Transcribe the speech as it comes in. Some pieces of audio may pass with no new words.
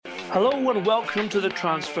Hello and welcome to the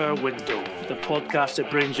Transfer Window, the podcast that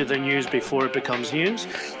brings you the news before it becomes news,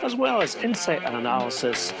 as well as insight and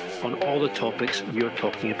analysis on all the topics you're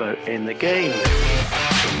talking about in the game.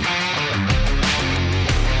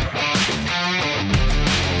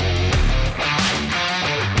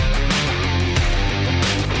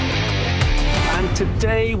 And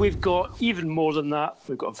today we've got even more than that.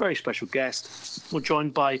 We've got a very special guest. We're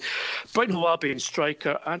joined by Brighton Hove Albion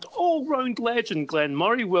striker and all-round legend Glenn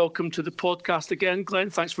Murray. Welcome to the podcast again, Glenn.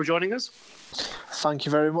 Thanks for joining us. Thank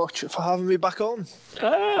you very much for having me back on.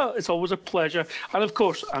 It's always a pleasure. And of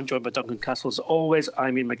course, I'm joined by Duncan Castle as always.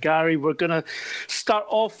 I'm Ian McGarry. We're going to start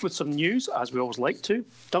off with some news, as we always like to.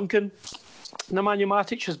 Duncan, Nemanja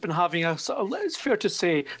Matic has been having a sort of, it's fair to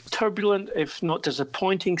say, turbulent, if not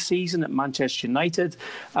disappointing season at Manchester United.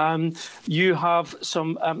 You have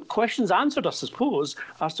some questions answered, I suppose,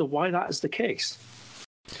 as to why that is the case.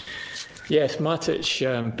 Yes,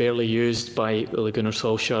 Matic barely used by Ole Gunnar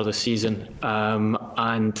Solskjaer this season,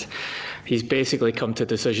 and he's basically come to a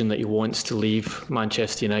decision that he wants to leave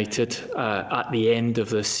Manchester United at the end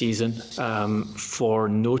of this season for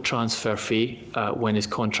no transfer fee when his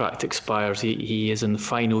contract expires. He is in the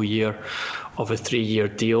final year of a 3-year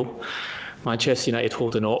deal. Manchester United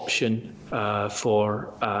hold an option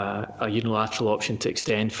for a unilateral option to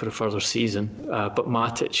extend for a further season, but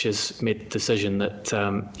Matic has made the decision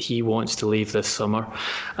that he wants to leave this summer,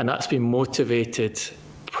 and that's been motivated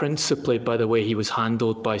principally by the way he was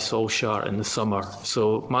handled by Solskjaer in the summer.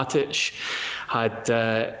 So Matic had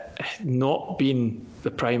not been the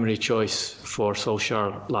primary choice for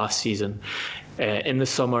Solskjaer last season. In the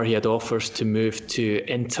summer, he had offers to move to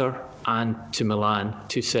Inter and to Milan,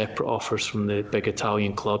 two separate offers from the big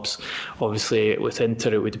Italian clubs. Obviously, with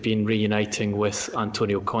Inter, it would have been reuniting with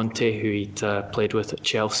Antonio Conte, who he'd played with at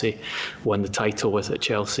Chelsea, won the title with at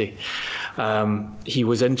Chelsea. He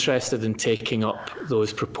was interested in taking up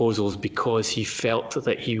those proposals because he felt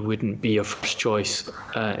that he wouldn't be a first choice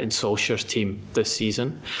in Solskjaer's team this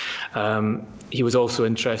season. He was also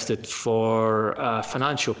interested for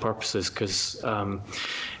financial purposes because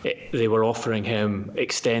they were offering him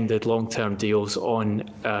extended long-term deals on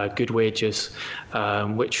good wages,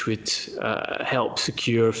 which would help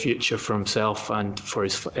secure a future for himself and for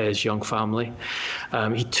his young family.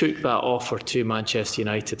 He took that offer to Manchester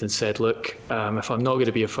United and said, look, if I'm not going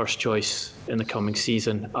to be a first choice in the coming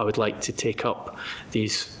season, I would like to take up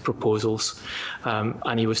these proposals.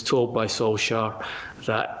 And he was told by Solskjaer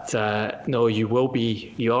that no,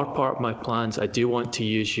 you are part of my plans. I do want to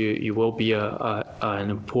use you. You will be an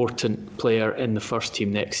important player in the first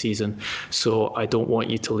team next season. So I don't want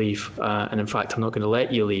you to leave. And in fact, I'm not going to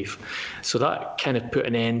let you leave. So that kind of put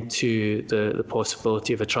an end to the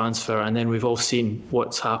possibility of a transfer. And then we've all seen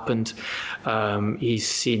what's happened. He's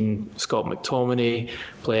seen Scott McTominay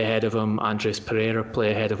play ahead of him, Andres Pereira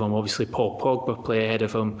play ahead of him, obviously Paul Pogba play ahead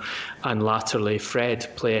of him, and latterly Fred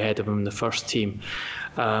play ahead of him in the first team.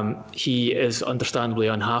 He is understandably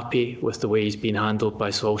unhappy with the way he's been handled by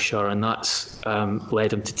Solskjaer, and that's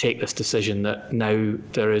led him to take this decision that now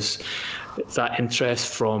there is that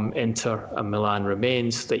interest from Inter and Milan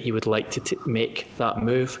remains, that he would like to make that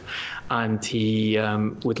move, and he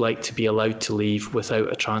would like to be allowed to leave without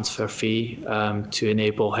a transfer fee to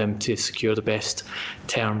enable him to secure the best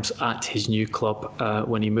terms at his new club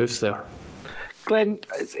when he moves there. Glenn,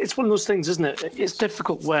 it's one of those things, isn't it? It's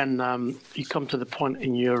difficult when you come to the point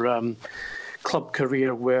in your club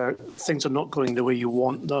career where things are not going the way you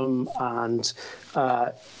want them, and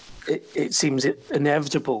it seems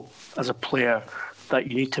inevitable as a player that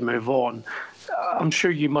you need to move on. I'm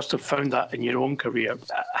sure you must have found that in your own career.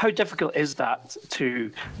 How difficult is that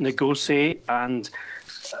to negotiate and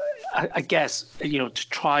I guess, to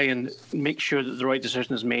try and make sure that the right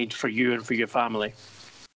decision is made for you and for your family?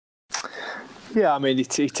 Yeah, I mean,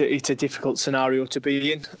 it's a difficult scenario to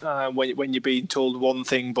be in when you're being told one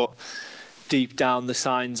thing, but deep down the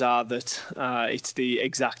signs are that it's the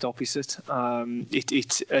exact opposite.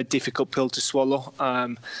 It's a difficult pill to swallow.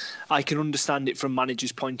 I can understand it from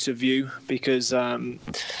managers' point of view because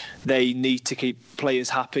they need to keep players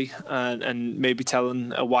happy and maybe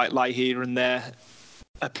telling a white lie here and there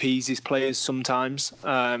appeases players sometimes.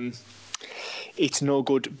 It's no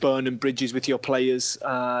good burning bridges with your players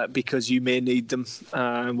because you may need them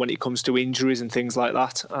when it comes to injuries and things like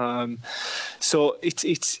that. So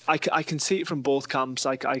I can see it from both camps.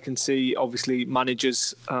 I can see obviously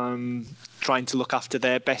managers trying to look after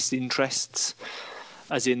their best interests,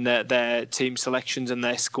 as in their team selections and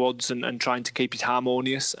their squads, and trying to keep it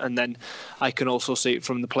harmonious. And then I can also see it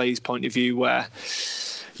from the players' point of view, where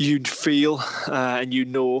you'd feel and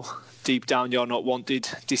deep down you're not wanted,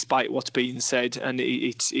 despite what's being said, and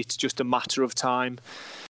it's just a matter of time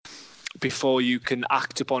before you can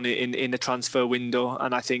act upon it in a transfer window.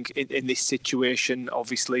 And I think in this situation,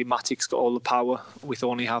 obviously Matic's got all the power with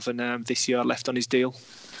only having this year left on his deal.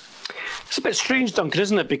 It's a bit strange, Duncan,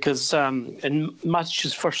 isn't it? Because in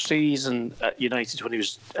Matic's first season at United, when he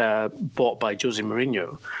was bought by Jose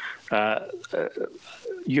Mourinho,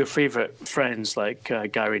 your favourite friends like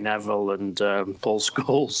Gary Neville and Paul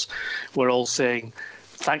Scholes were all saying,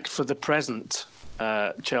 "Thanks for the present,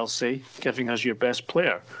 Chelsea, giving us your best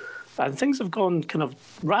player." And things have gone kind of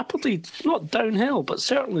rapidly, not downhill, but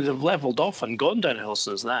certainly they've levelled off and gone downhill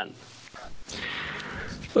since then.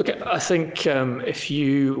 Look, I think if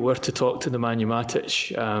you were to talk to Nemanja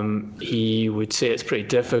Matic, he would say it's pretty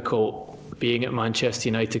difficult being at Manchester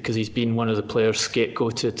United because he's been one of the players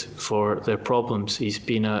scapegoated for their problems. He's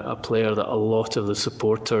been a player that a lot of the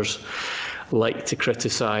supporters like to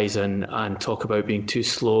criticise and talk about being too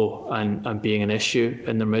slow and being an issue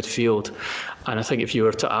in their midfield. And I think if you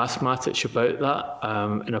were to ask Matic about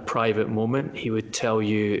that in a private moment, he would tell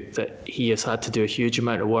you that he has had to do a huge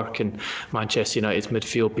amount of work in Manchester United's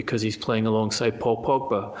midfield because he's playing alongside Paul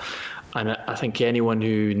Pogba. And I think anyone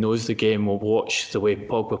who knows the game will watch the way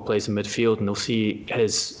Pogba plays in midfield and they'll see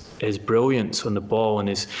his brilliance on the ball and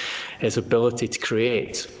his ability to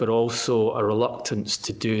create, but also a reluctance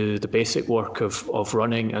to do the basic work of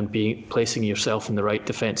running and placing yourself in the right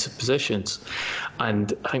defensive positions.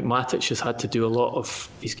 And I think Matic has had to do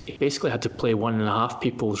he's basically had to play 1.5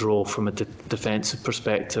 people's role from a defensive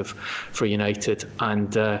perspective for United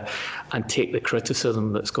and take the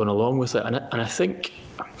criticism that's gone along with it. And I think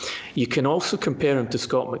you can also compare him to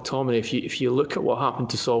Scott McTominay. If you look at what happened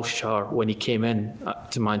to Solskjaer when he came in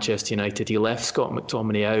to Manchester United, he left Scott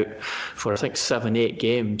McTominay out for I think 7-8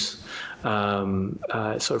 games,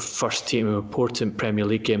 sort of first team important Premier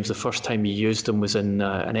League games. The first time he used them was in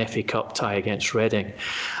an FA Cup tie against Reading,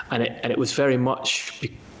 and it was very much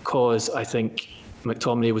because I think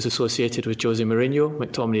McTominay was associated with Jose Mourinho.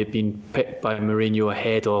 McTominay had been picked by Mourinho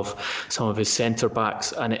ahead of some of his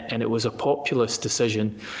centre-backs, and it was a populist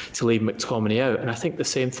decision to leave McTominay out. And I think the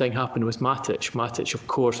same thing happened with Matic. Matic, of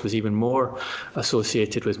course, was even more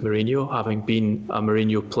associated with Mourinho, having been a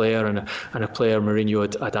Mourinho player and a player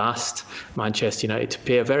Mourinho had asked Manchester United to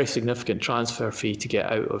pay a very significant transfer fee to get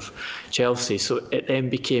out of Chelsea. So it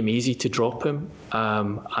then became easy to drop him,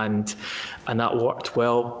 and that worked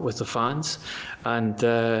well with the fans. And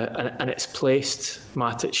it's placed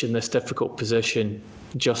Matic in this difficult position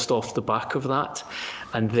just off the back of that.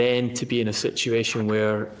 And then to be in a situation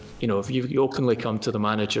where, if you openly come to the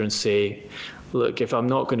manager and say, look, if I'm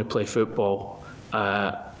not going to play football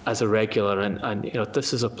as a regular, and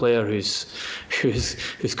this is a player who's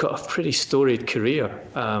got a pretty storied career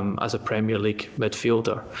as a Premier League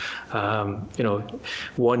midfielder,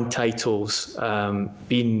 won titles,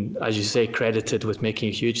 been, as you say, credited with making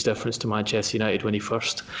a huge difference to Manchester United when he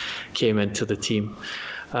first came into the team.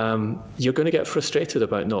 You're going to get frustrated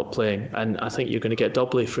about not playing, and I think you're going to get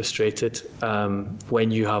doubly frustrated when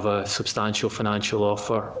you have a substantial financial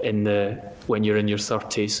offer when you're in your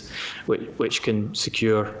 30s, which can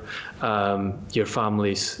secure your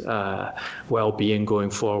family's well-being going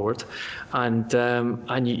forward,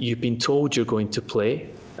 and you've been told you're going to play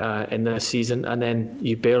in this season, and then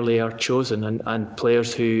you barely are chosen, and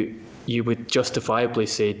players who you would justifiably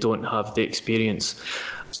say don't have the experience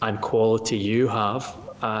and quality you have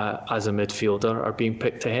as a midfielder are being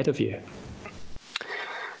picked ahead of you.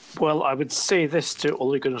 Well, I would say this to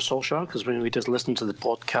Ole Gunnar Solskjaer, because when we did listen to the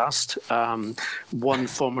podcast, one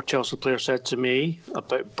former Chelsea player said to me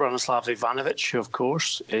about Branislav Ivanovic, who of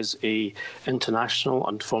course is a international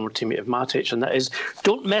and former teammate of Matic, and that is,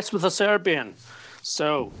 don't mess with a Serbian.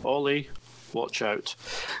 So, Ole, watch out.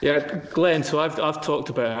 Yeah, Glenn, so I've talked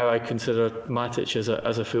about how I consider Matic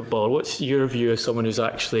as a footballer. What's your view as someone who's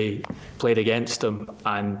actually played against him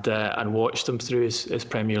and watched him through his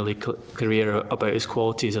Premier League career about his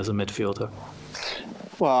qualities as a midfielder?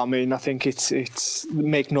 Well, I mean, I think it's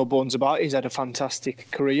make no bones about it. He's had a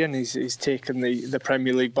fantastic career and he's taken the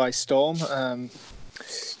Premier League by storm.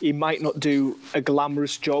 He might not do a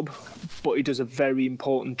glamorous job, but he does a very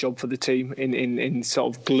important job for the team in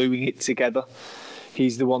sort of gluing it together.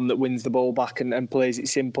 He's the one that wins the ball back and plays it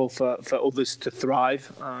simple for others to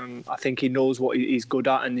thrive. I think he knows what he's good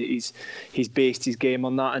at, and he's based his game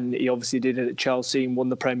on that. And he obviously did it at Chelsea and won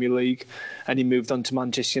the Premier League, and he moved on to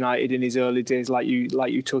Manchester United in his early days, like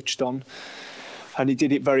you touched on, and he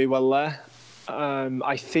did it very well there.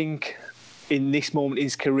 I think in this moment in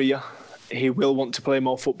his career, he will want to play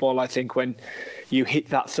more football. I think when you hit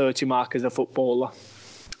that 30 mark as a footballer,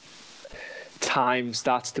 time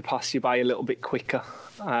starts to pass you by a little bit quicker.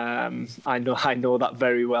 I know that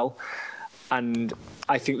very well. And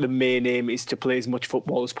I think the main aim is to play as much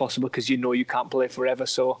football as possible, because you know you can't play forever.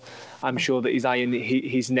 So I'm sure that he's eyeing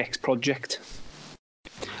his next project.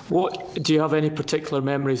 What do you have any particular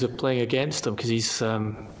memories of playing against him? Because he's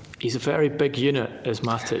a very big unit, is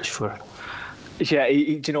Matic for. Yeah,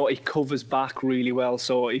 he covers back really well.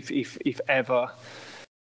 So if ever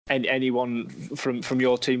anyone from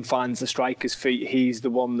your team finds the striker's feet, he's the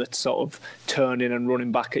one that's sort of turning and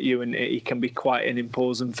running back at you, and he can be quite an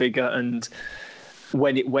imposing figure. And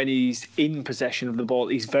when he's in possession of the ball,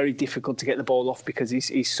 he's very difficult to get the ball off, because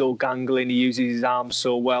he's so gangling. He uses his arms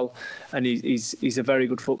so well, and he's a very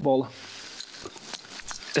good footballer.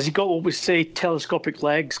 Has he got what we say telescopic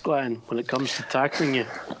legs, Glenn, when it comes to tackling you?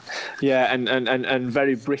 Yeah, and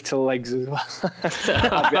very brittle legs as well.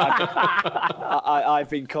 I've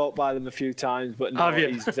been caught by them a few times, but no,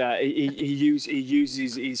 he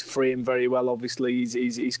uses his frame very well. Obviously,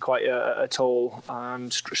 he's quite a tall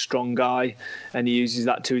and strong guy, and he uses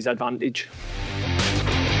that to his advantage.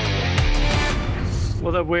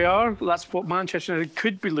 Well, there we are. That's what Manchester United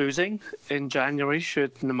could be losing in January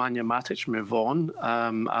should Nemanja Matic move on,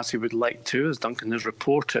 as he would like to, as Duncan has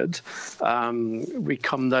reported. We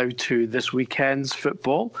come now to this weekend's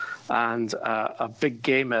football, and a big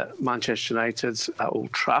game at Manchester United at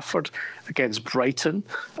Old Trafford against Brighton.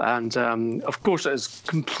 And of course, it is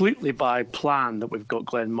completely by plan that we've got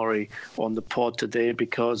Glenn Murray on the pod today,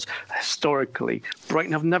 because historically,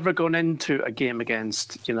 Brighton have never gone into a game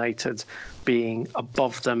against United being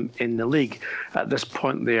above them in the league. At this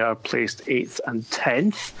point, they are placed 8th and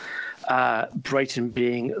 10th. Brighton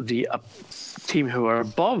being the team who are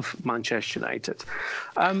above Manchester United.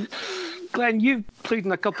 Glenn, you've played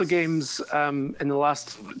in a couple of games in the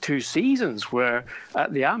last 2 seasons where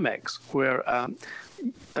at the Amex, where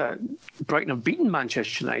Brighton have beaten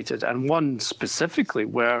Manchester United, and one specifically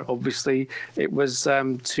where obviously it was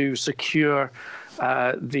to secure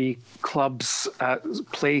the club's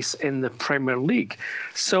place in the Premier League.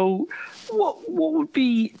 So what would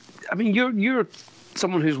be, I mean, you're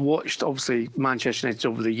someone who's watched obviously Manchester United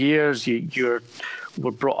over the years. You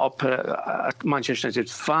were brought up a Manchester United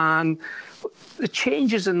fan. The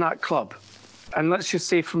changes in that club, and let's just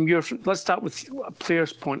say let's start with a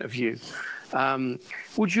player's point of view.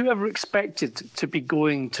 Would you ever expect it to be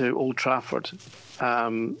going to Old Trafford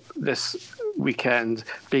this weekend,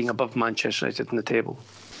 being above Manchester United in the table?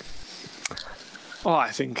 Oh, I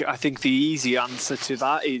think the easy answer to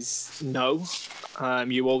that is no.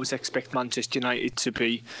 You always expect Manchester United to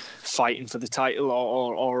be fighting for the title,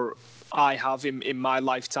 or I have in my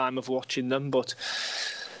lifetime of watching them, but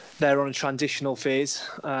they're on a transitional phase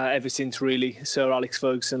ever since really Sir Alex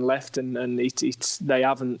Ferguson left, and they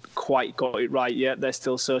haven't quite got it right yet. They're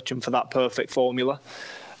still searching for that perfect formula.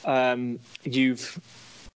 You've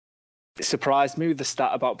surprised me with the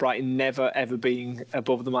stat about Brighton never ever being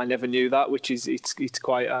above them. I never knew that, which is it's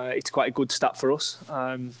quite a good stat for us.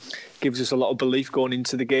 Gives us a lot of belief going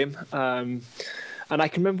into the game. And I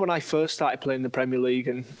can remember when I first started playing the Premier League,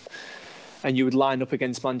 and you would line up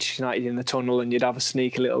against Manchester United in the tunnel, and you'd have a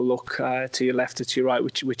sneaky little look to your left or to your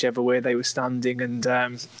right, whichever way they were standing,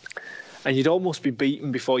 and you'd almost be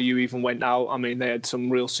beaten before you even went out. I mean, they had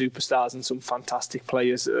some real superstars and some fantastic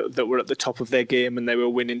players that were at the top of their game, and they were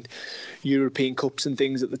winning European Cups and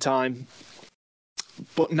things at the time.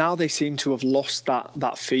 But now they seem to have lost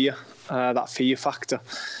that fear factor.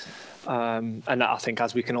 And I think,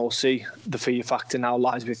 as we can all see, the fear factor now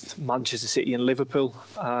lies with Manchester City and Liverpool.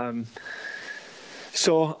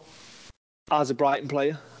 So, as a Brighton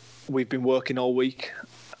player, we've been working all week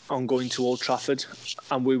on going to Old Trafford,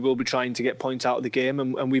 and we will be trying to get points out of the game,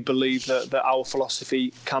 and we believe that our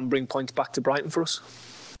philosophy can bring points back to Brighton for us.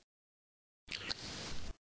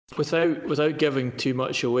 Without giving too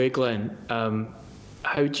much away, Glenn,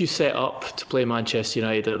 how do you set up to play Manchester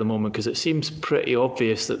United at the moment? Because it seems pretty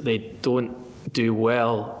obvious that they don't do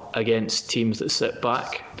well against teams that sit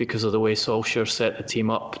back because of the way Solskjaer set the team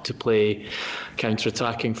up to play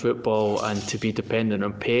counter-attacking football and to be dependent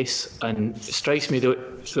on pace. And it strikes me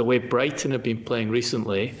the way Brighton have been playing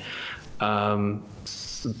recently,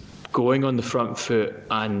 going on the front foot,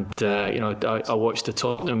 and I watched the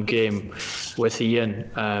Tottenham game with Ian,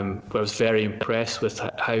 where I was very impressed with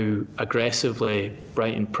how aggressively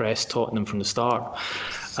Brighton pressed Tottenham from the start.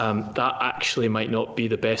 That actually might not be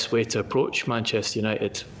the best way to approach Manchester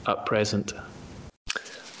United at present.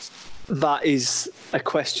 That is a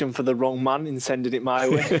question for the wrong man in sending it my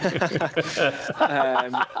way.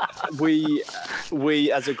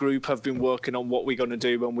 we as a group have been working on what we're going to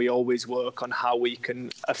do, and we always work on how we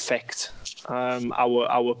can affect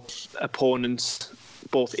our opponents,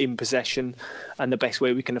 both in possession and the best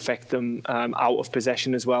way we can affect them out of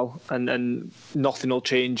possession as well. And nothing will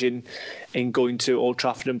change in going to Old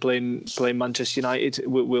Trafford and playing Manchester United.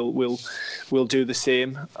 We'll do the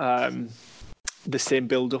same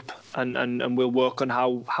build up, and we'll work on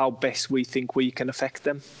how best we think we can affect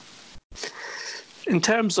them. In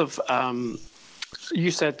terms of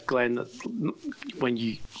you said, Glenn, that when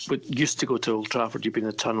you used to go to Old Trafford, you'd be in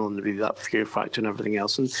the tunnel and there'd be that fear factor and everything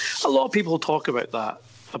else. And a lot of people talk about that,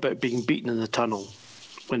 about being beaten in the tunnel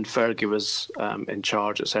when Fergie was in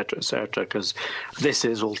charge, etc., because this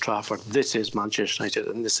is Old Trafford, this is Manchester United,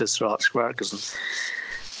 and this is Sir Alex Ferguson.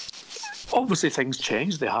 Obviously, things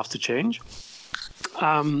change; they have to change.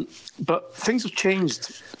 But things have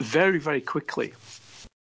changed very, very quickly.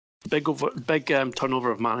 Big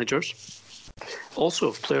turnover of managers. Also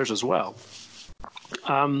of players as well.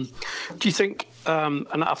 Do you think,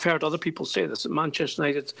 and I've heard other people say this, that Manchester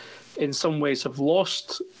United in some ways have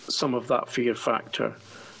lost some of that fear factor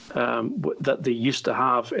that they used to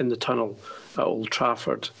have in the tunnel at Old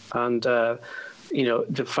Trafford, and the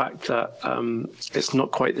fact that it's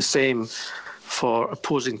not quite the same for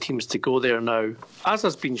opposing teams to go there now, as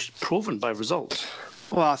has been proven by results?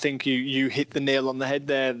 Well, I think you hit the nail on the head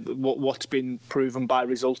there. What's been proven by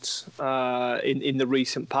results in the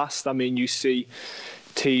recent past. I mean, you see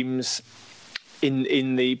teams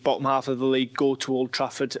in the bottom half of the league go to Old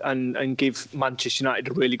Trafford and give Manchester United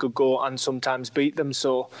a really good go and sometimes beat them.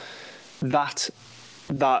 So that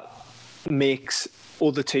makes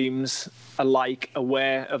other teams alike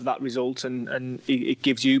aware of that result, and it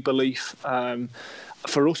gives you belief.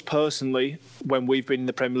 For us personally, when we've been in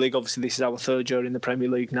the Premier League, obviously this is our third year in the Premier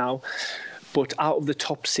League now, but out of the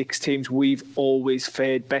top 6 teams, we've always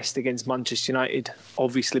fared best against Manchester United,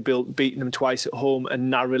 obviously beating them twice at home and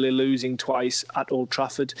narrowly losing twice at Old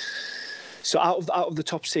Trafford. So out of the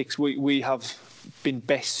top 6, we have been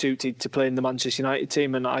best suited to playing the Manchester United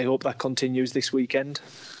team, and I hope that continues this weekend.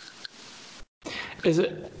 Is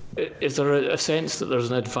there a sense that there's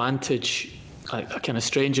an advantage, a kind of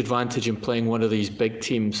strange advantage, in playing one of these big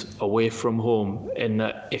teams away from home, in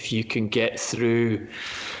that if you can get through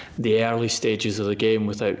the early stages of the game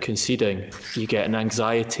without conceding, you get an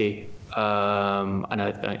anxiety and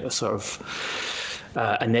a sort of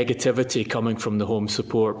a negativity coming from the home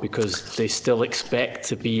support, because they still expect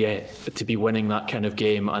to be winning that kind of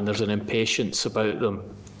game, and there's an impatience about them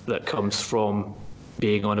that comes from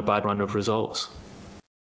being on a bad run of results?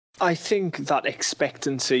 I think that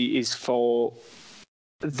expectancy is for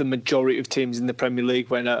the majority of teams in the Premier League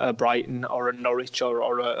when a Brighton or a Norwich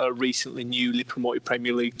or a recently newly promoted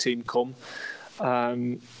Premier League team come.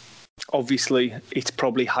 Obviously, it's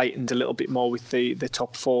probably heightened a little bit more with the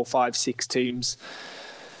top 4, 5, 6 teams.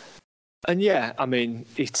 And yeah, I mean,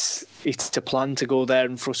 it's to plan to go there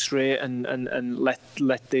and frustrate and let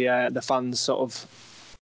the fans sort of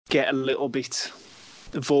get a little bit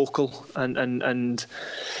vocal and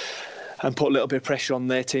put a little bit of pressure on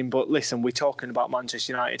their team. But listen, we're talking about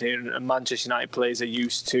Manchester United here, and Manchester United players are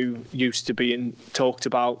used to being talked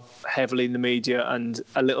about heavily in the media, and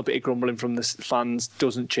a little bit of grumbling from the fans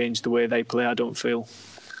doesn't change the way they play, I don't feel.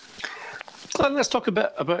 Glenn, let's talk a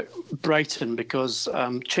bit about Brighton, because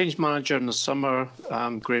changed manager in the summer.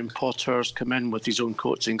 Graham Potter's come in with his own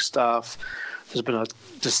coaching staff. There's been a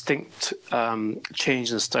distinct change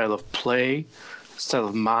in the style of play, style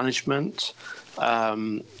of management.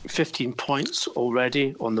 15 points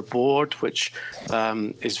already on the board, which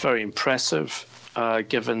is very impressive,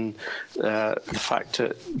 given the fact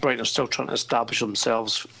that Brighton are still trying to establish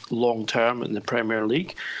themselves long term in the Premier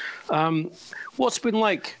League. What's it been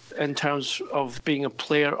like in terms of being a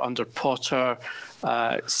player under Potter,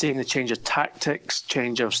 seeing the change of tactics,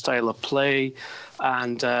 change of style of play,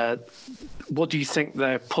 and what do you think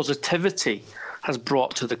the positivity has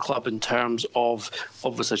brought to the club in terms of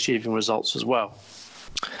us achieving results as well?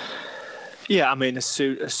 Yeah, I mean, as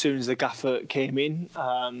soon as the gaffer came in,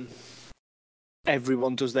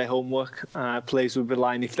 everyone does their homework. Players would be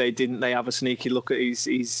lying if they didn't. They have a sneaky look at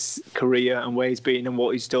his career and where he's been and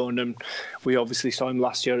what he's done. And we obviously saw him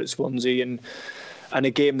last year at Swansea, and a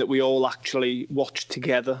game that we all actually watched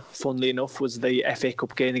together, funnily enough, was the FA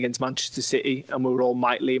Cup game against Manchester City, and we were all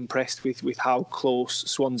mightily impressed with how close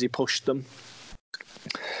Swansea pushed them.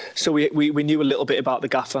 So we knew a little bit about the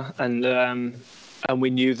gaffer, and we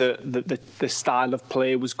knew that the style of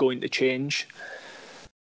play was going to change.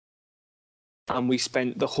 And we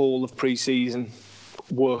spent the whole of pre-season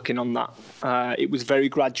working on that. It was very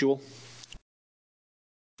gradual.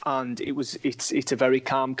 and it's a very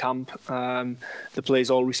calm camp. The players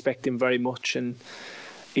all respect him very much, and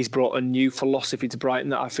he's brought a new philosophy to Brighton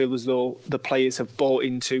that I feel as though the players have bought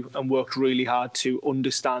into and worked really hard to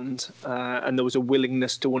understand. And there was a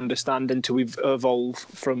willingness to understand and to evolve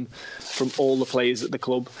from all the players at the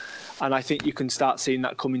club. And I think you can start seeing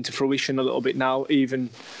that come into fruition a little bit now. Even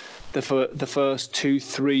the first 2,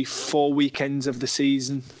 3, 4 weekends of the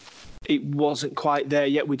season, it wasn't quite there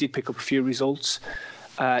yet. We did pick up a few results.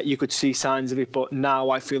 You could see signs of it, but now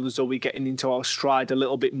I feel as though we're getting into our stride a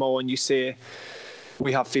little bit more. And you say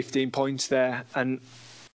we have 15 points there, and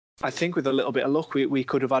I think with a little bit of luck, we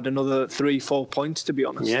could have had another 3-4 points, to be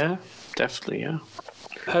honest. Yeah, definitely, yeah.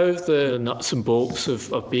 How have the nuts and bolts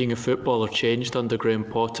of being a footballer changed under Graham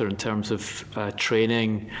Potter in terms of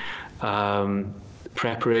training,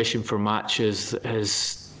 preparation for matches,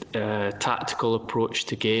 his tactical approach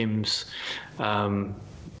to games?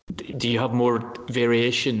 Do you have more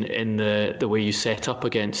variation in the way you set up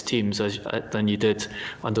against teams than you did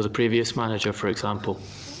under the previous manager, for example?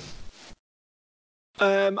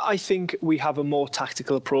 I think we have a more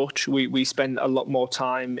tactical approach. We spend a lot more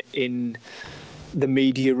time in the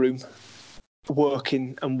media room,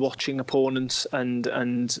 working and watching opponents, and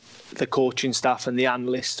the coaching staff and the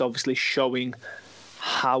analysts obviously showing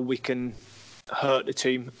how we can hurt the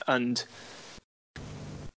team and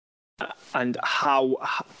how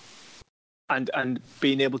and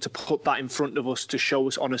being able to put that in front of us to show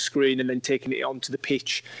us on a screen and then taking it onto the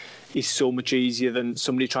pitch is so much easier than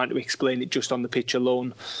somebody trying to explain it just on the pitch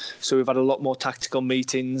alone. So we've had a lot more tactical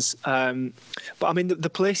meetings. But I mean, the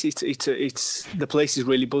place the place is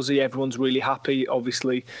really buzzy. Everyone's really happy.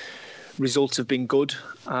 Obviously, results have been good.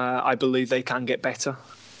 I believe they can get better.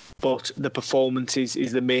 But the performance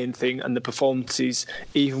is the main thing, and the performances,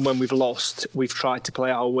 even when we've lost, we've tried to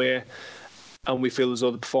play our way. And we feel as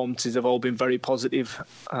though the performances have all been very positive.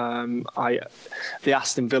 The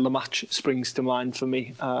Aston Villa match springs to mind for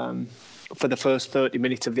me. For the first 30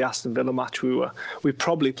 minutes of the Aston Villa match, we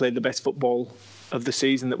probably played the best football of the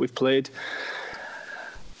season that we've played.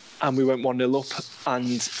 And we went 1-0 up,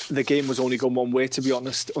 and the game was only going one way, to be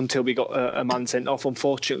honest, until we got a man sent off.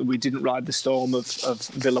 Unfortunately, we didn't ride the storm of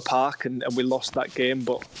Villa Park, and we lost that game.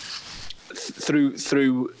 But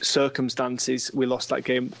through circumstances, we lost that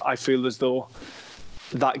game. I feel as though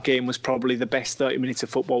that game was probably the best 30 minutes of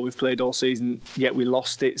football we've played all season, yet we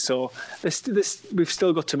lost it. So we've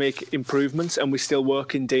still got to make improvements, and we're still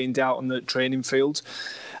working day in day out on the training field.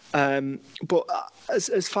 But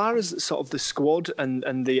as far as sort of the squad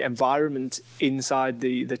and the environment inside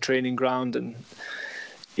the training ground, and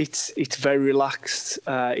it's very relaxed.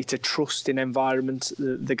 It's a trusting environment.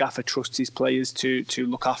 The gaffer trusts his players to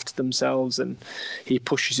look after themselves, and he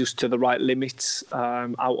pushes us to the right limits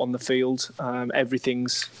out on the field.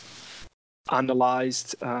 Everything's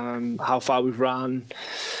analysed, how far we've ran,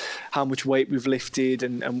 how much weight we've lifted,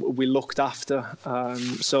 and we looked after.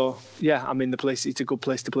 So yeah, I mean, it's a good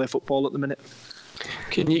place to play football at the minute.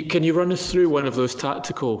 Can you run us through one of those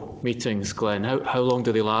tactical meetings, Glenn? How long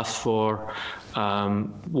do they last for?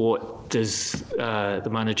 What does the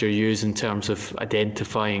manager use in terms of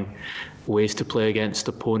identifying ways to play against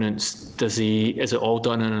opponents? Is it all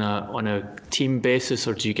done on a team basis,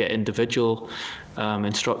 or do you get individual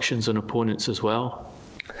instructions on opponents as well?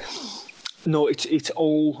 No, it's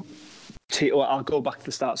all. I'll go back to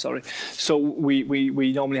the start, sorry. So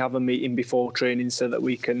we normally have a meeting before training so that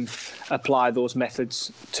we can apply those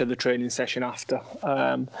methods to the training session after.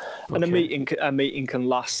 And a meeting can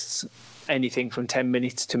last anything from 10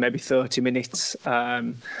 minutes to maybe 30 minutes.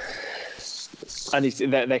 And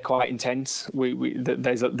they're quite intense.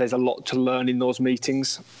 There's a lot to learn in those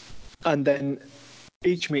meetings. And then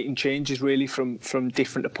each meeting changes really from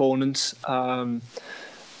different opponents. And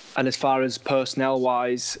as far as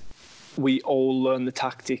personnel-wise, we all learn the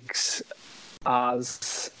tactics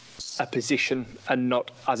as a position and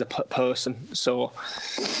not as a person. So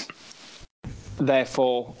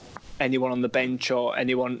therefore, anyone on the bench or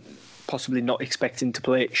anyone possibly not expecting to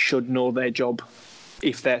play should know their job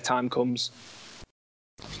if their time comes.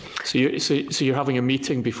 So you're having a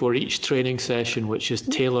meeting before each training session, which is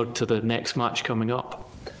tailored to the next match coming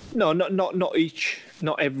up? No,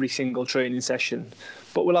 not every single training session.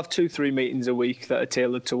 But we'll have 2-3 meetings a week that are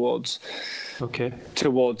tailored towards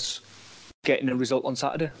getting a result on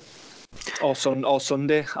Saturday or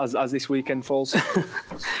Sunday, as this weekend falls.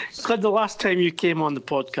 Glenn, the last time you came on the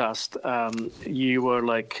podcast, you were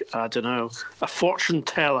like, I don't know, a fortune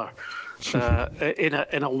teller.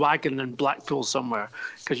 in a wagon in Blackpool somewhere,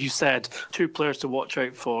 because you said 2 players to watch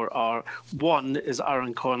out for are, one is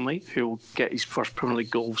Aaron Conley, who will get his first Premier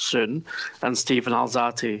League goal soon, and Stephen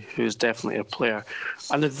Alzate, who's definitely a player.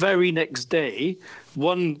 And the very next day,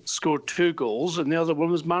 one scored 2 goals and the other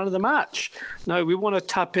one was man of the match. Now, we want to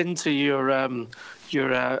tap into your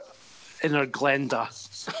inner Glenda.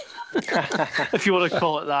 If you want to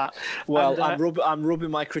call it that. Well, and, I'm rubbing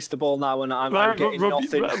my crystal ball now, and I'm getting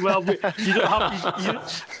nothing. Well, you don't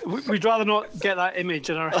have. We'd rather not get that image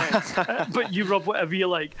in our head, but you rub whatever you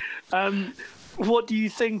like. What do you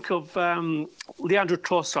think of Leandro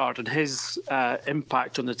Trossard and his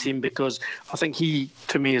impact on the team? Because I think he,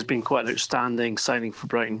 to me, has been quite an outstanding signing for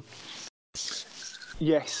Brighton.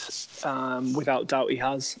 Yes, without doubt he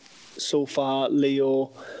has. So far,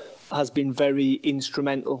 Leo has been very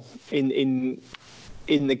instrumental in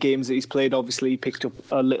the games that he's played. Obviously, he picked up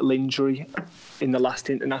a little injury in the last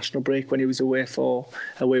international break when he was away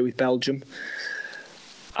with Belgium,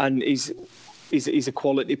 and he's a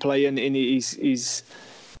quality player, and he's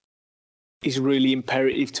really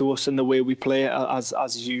imperative to us in the way we play,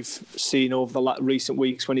 as you've seen over the recent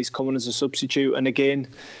weeks when he's coming as a substitute. And again,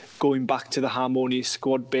 going back to the harmonious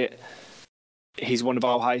squad bit, he's one of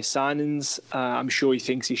our highest signings. I'm sure he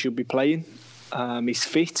thinks he should be playing. He's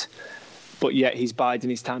fit, but yet he's biding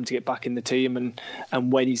his time to get back in the team.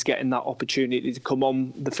 And when he's getting that opportunity to come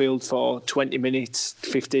on the field for 20 minutes,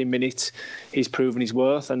 15 minutes, he's proven his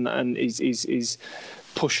worth, and he's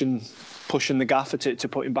pushing the gaffer to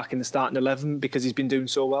put him back in the starting 11 because he's been doing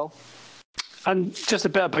so well. And just a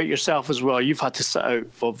bit about yourself as well. You've had to sit out,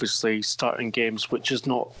 obviously, starting games, which is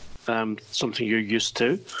not something you're used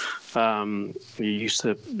to. You're used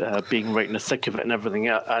to being right in the thick of it and everything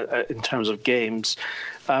in terms of games.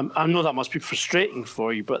 I know that must be frustrating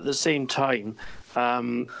for you, but at the same time,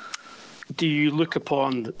 do you look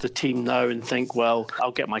upon the team now and think, well,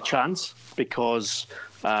 I'll get my chance? Because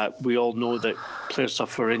we all know that players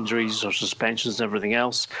suffer injuries or suspensions and everything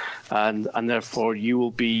else, and therefore you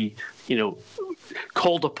will be,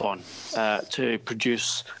 called upon to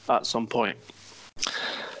produce at some point.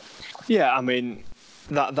 Yeah, I mean,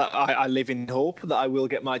 that I live in hope that I will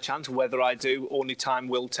get my chance. Whether I do, only time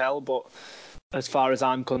will tell. But as far as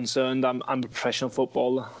I'm concerned, I'm a professional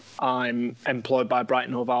footballer. I'm employed by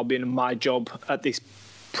Brighton Hove Albion, and my job at this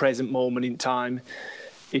present moment in time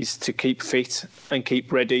is to keep fit and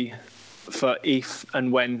keep ready for if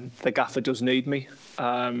and when the gaffer does need me.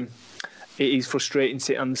 It is frustrating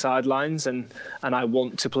sitting on the sidelines, and I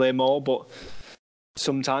want to play more, but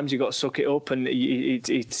sometimes you got to suck it up, and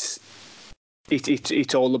it's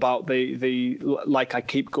all about the like I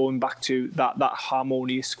keep going back to that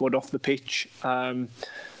harmonious squad off the pitch.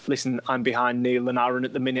 Listen, I'm behind Neil and Aaron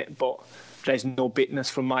at the minute, but there's no bitterness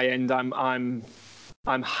from my end. I'm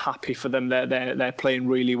happy for them. They're playing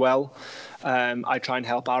really well. I try and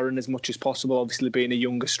help Aaron as much as possible, obviously being a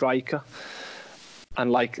younger striker. And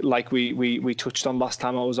like we touched on last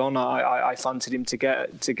time I was on, I fancied him to get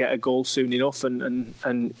a goal soon enough,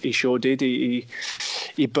 and he sure did.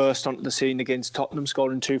 He burst onto the scene against Tottenham,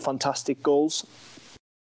 scoring 2 fantastic goals,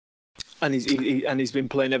 and he's been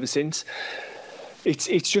playing ever since.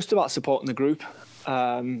 It's just about supporting the group,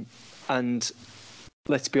 and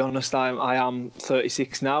let's be honest, I am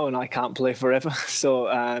 36 now, and I can't play forever.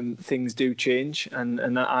 So things do change,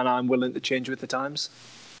 and I'm willing to change with the times.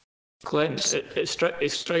 Glenn, it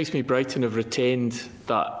strikes me Brighton have retained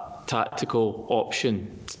that tactical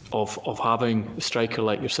option of having a striker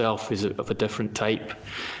like yourself who's of a different type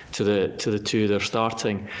to the 2 they're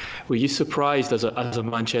starting. Were you surprised as a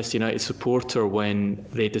Manchester United supporter when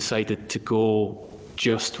they decided to go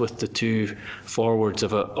just with the 2 forwards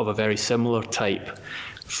of a very similar type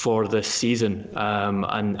for this season,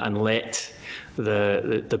 and let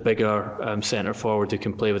the bigger centre forward who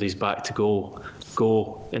can play with his back to goal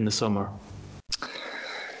go in the summer?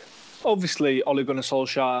 Obviously, Ole Gunnar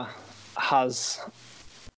Solskjaer has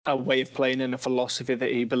a way of playing and a philosophy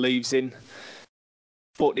that he believes in,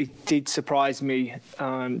 but it did surprise me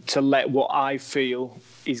to let what I feel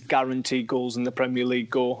is guaranteed goals in the Premier League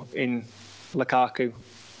go in Lukaku.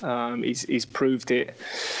 He's proved it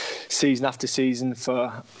season after season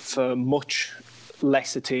for much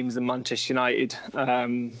lesser teams than Manchester United,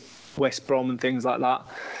 West Brom and things like that.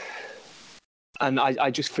 And I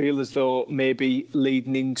just feel as though maybe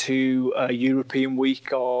leading into a European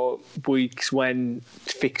week or weeks when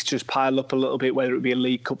fixtures pile up a little bit, whether it be a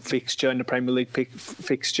League Cup fixture and a Premier League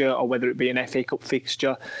fixture, or whether it be an FA Cup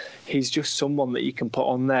fixture, he's just someone that you can put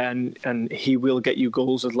on there, and he will get you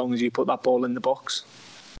goals as long as you put that ball in the box.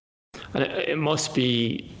 And it must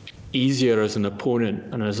be easier as an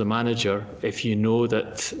opponent and as a manager if you know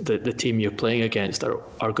that the team you're playing against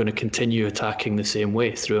are going to continue attacking the same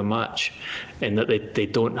way through a match, and that they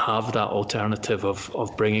don't have that alternative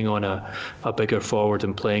of bringing on a bigger forward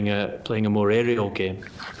and playing a more aerial game.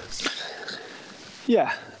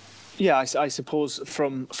 Yeah, I suppose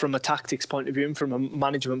from a tactics point of view and from a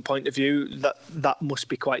management point of view, that must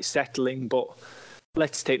be quite settling. But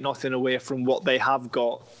let's take nothing away from what they have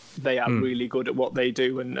got. They are really good at what they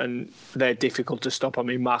do, and they're difficult to stop. I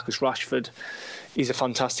mean, Marcus Rashford, he's a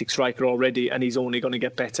fantastic striker already, and he's only going to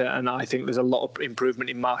get better. And I think there's a lot of improvement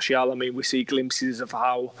in Martial. I mean, we see glimpses of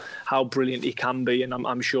how brilliant he can be, and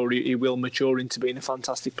I'm sure he will mature into being a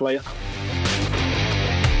fantastic player.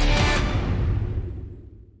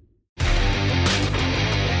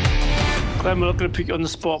 Glenn, we're not going to put you on the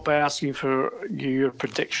spot by asking for your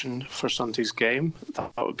prediction for Sunday's game.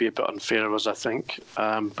 That would be a bit unfair of us, I think.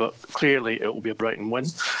 But clearly, it will be a Brighton win.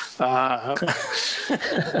 I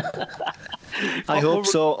hope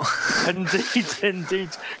so. Indeed.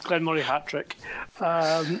 Glenn Murray hat-trick.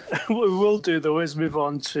 What we will do, though, is move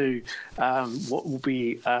on to what will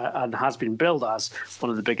be and has been billed as one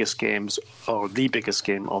of the biggest games, or the biggest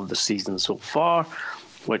game of the season so far,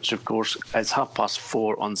 which, of course, is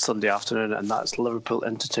 4:30 on Sunday afternoon, and that's Liverpool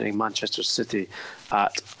entertaining Manchester City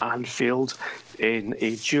at Anfield in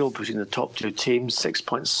a duel between the top two teams. 6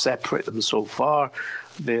 points separate them so far.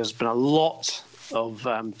 There's been a lot of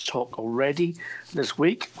talk already this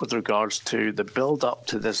week with regards to the build-up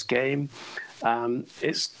to this game.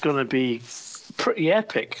 It's going to be pretty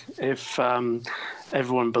epic if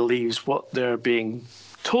everyone believes what they're being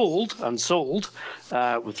told and sold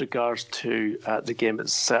with regards to the game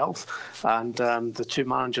itself, and the two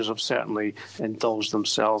managers have certainly indulged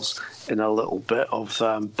themselves in a little bit of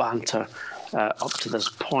banter up to this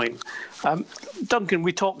point. Duncan,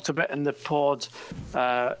 we talked a bit in the pod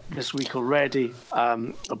this week already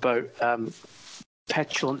about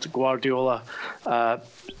petulant Guardiola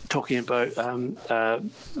talking about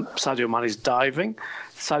Sadio Mane's diving.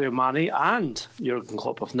 Sadio Mane and Jurgen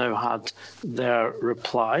Klopp have now had their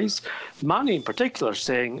replies. Mane in particular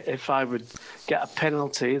saying, if I would get a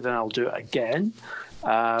penalty, then I'll do it again.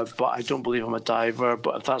 But I don't believe I'm a diver,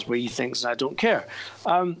 but if that's what he thinks, I don't care.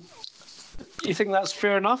 You think that's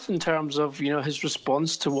fair enough in terms of, his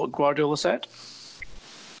response to what Guardiola said?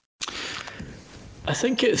 I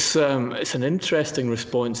think it's an interesting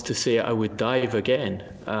response to say I would dive again.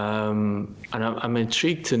 And I'm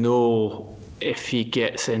intrigued to know if he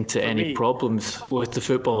gets into any problems with the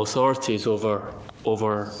football authorities over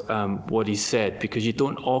what he said, because you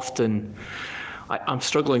don't often. I'm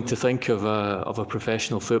struggling to think of a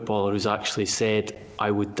professional footballer who's actually said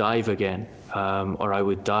I would dive again or I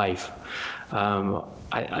would dive.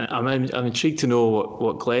 I'm intrigued to know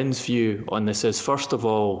what Glenn's view on this is. First of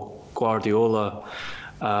all, Guardiola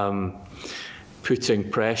putting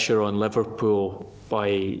pressure on Liverpool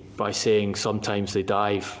by saying sometimes they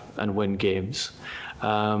dive and win games,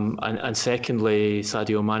 and secondly,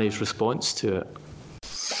 Sadio Mane's response to it.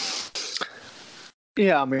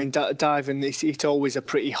 Yeah, I mean, diving, it's always a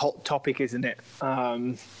pretty hot topic, isn't it?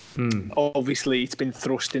 Obviously, it's been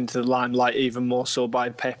thrust into the limelight even more so by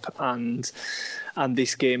Pep and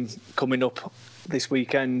this game coming up this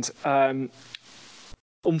weekend.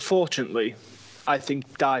 Unfortunately, I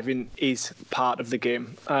think diving is part of the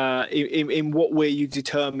game. In what way you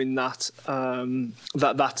determine that,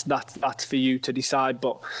 that's for you to decide.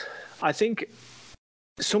 But I think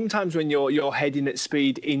sometimes when you're heading at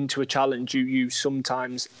speed into a challenge, you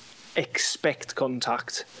sometimes expect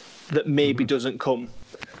contact that maybe doesn't come,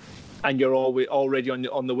 and you're already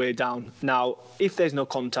on the way down. Now, if there's no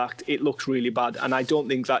contact, it looks really bad, and I don't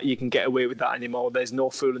think that you can get away with that anymore. There's no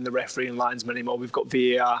fooling the referee and linesman anymore. We've got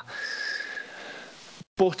VAR.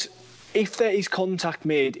 But if there is contact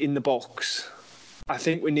made in the box, I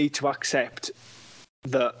think we need to accept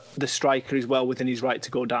that the striker is well within his right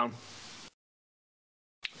to go down.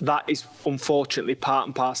 That is unfortunately part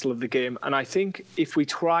and parcel of the game. And I think if we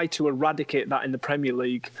try to eradicate that in the Premier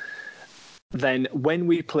League, then when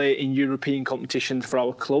we play in European competitions for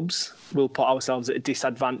our clubs, we'll put ourselves at a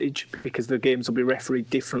disadvantage because the games will be refereed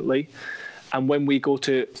differently. And when we go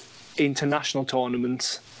to international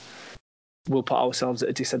tournaments, we'll put ourselves at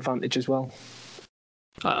a disadvantage as well.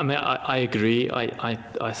 I mean, I agree.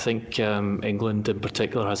 I think England in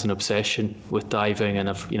particular has an obsession with diving, and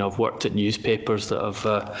I've worked at newspapers that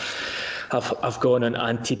have gone on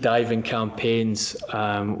anti-diving campaigns,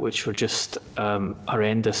 which were just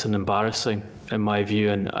horrendous and embarrassing in my view.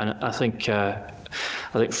 And I think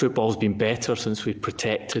I think football's been better since we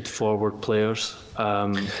protected forward players.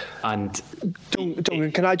 And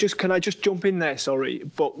Duncan, can I just jump in there? Sorry,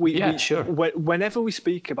 but sure. Whenever we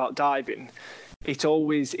speak about diving, it's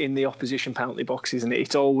always in the opposition penalty box, isn't it?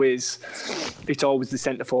 It's always the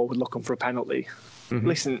centre forward looking for a penalty. Mm-hmm.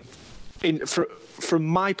 Listen, from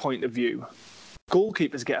my point of view,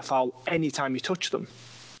 goalkeepers get a foul anytime you touch them.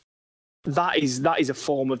 That is a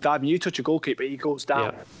form of diving. You touch a goalkeeper, he goes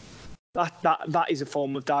down. Yeah. That is a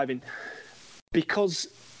form of diving, because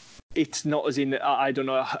it's not as in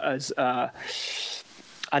as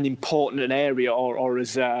an important an area or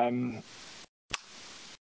as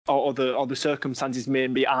or the circumstances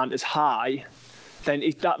maybe aren't as high. Then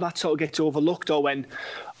that sort of gets overlooked, or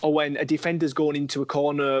when a defender's going into a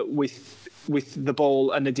corner with the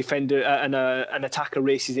ball and a defender and an attacker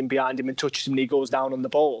races in behind him and touches him and he goes down on the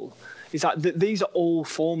ball. Is that these are all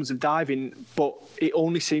forms of diving, but it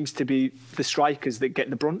only seems to be the strikers that get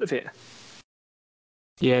the brunt of it.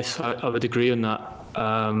 Yes, I would agree on that.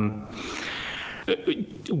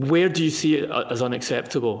 Where do you see it as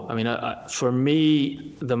unacceptable? I mean, for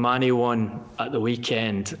me, the Mane one at the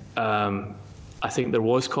weekend, I think there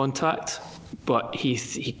was contact, but he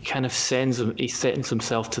kind of he sends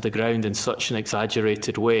himself to the ground in such an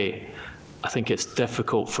exaggerated way. I think it's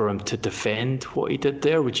difficult for him to defend what he did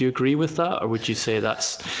there. Would you agree with that, or would you say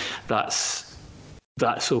that's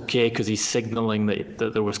okay because he's signalling that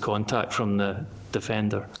there was contact from the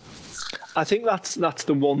defender? I think that's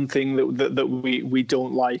the one thing that we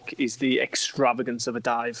don't like, is the extravagance of a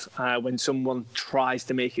dive when someone tries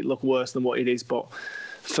to make it look worse than what it is. But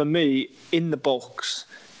for me, in the box,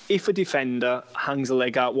 if a defender hangs a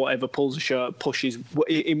leg out, whatever, pulls a shirt, pushes,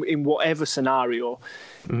 in whatever scenario,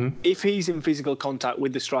 mm-hmm. if he's in physical contact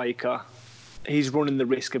with the striker, he's running the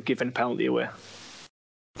risk of giving a penalty away.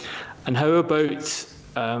 And how about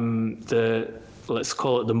let's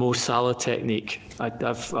call it the Mo Salah technique?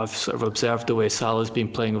 I've sort of observed the way Salah's been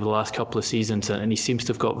playing over the last couple of seasons, and he seems to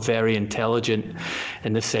have got very intelligent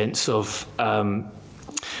in the sense of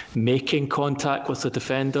making contact with the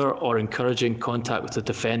defender or encouraging contact with the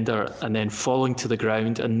defender and then falling to the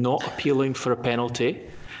ground and not appealing for a penalty,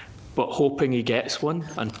 but hoping he gets one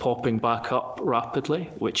and popping back up rapidly,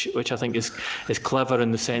 which I think is clever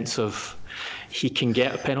in the sense of he can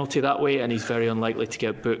get a penalty that way, and he's very unlikely to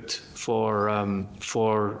get booked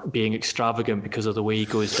for being extravagant because of the way he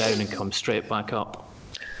goes down and comes straight back up.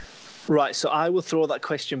 Right, so I will throw that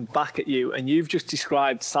question back at you, and you've just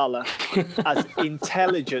described Salah as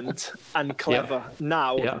intelligent and clever. Yep.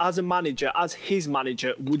 Now, as a manager, as his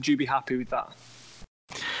manager, would you be happy with that?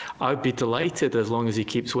 I'd be delighted as long as he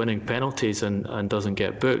keeps winning penalties and doesn't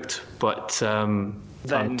get booked. But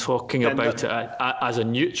I'm talking about it as a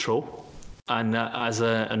neutral, and as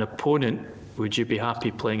an opponent, would you be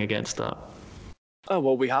happy playing against that? Oh,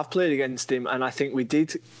 well, we have played against him, and I think we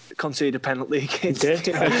did concede a penalty against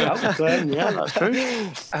him. Yeah, that's true.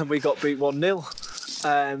 And we got beat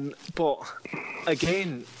 1-0. But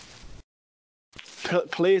again,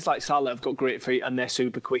 players like Salah have got great feet and they're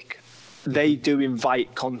super quick. They do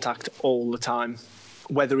invite contact all the time,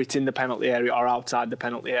 whether it's in the penalty area or outside the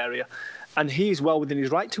penalty area. And he's well within his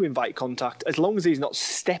right to invite contact, as long as he's not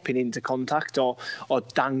stepping into contact or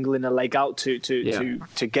dangling a leg out to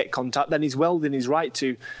get contact. Then he's well within his right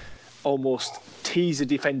to almost tease a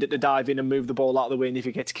defender to dive in and move the ball out of the way. And if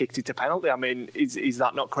he gets kicked, it's a penalty. I mean, is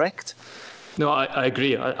that not correct? No, I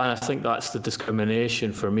agree. I think that's the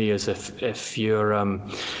discrimination for me. Is if you're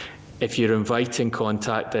inviting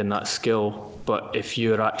contact, then that's skill. But if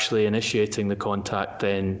you're actually initiating the contact,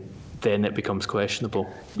 then it becomes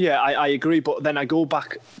questionable. Yeah, I agree, but then I go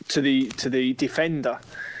back to the defender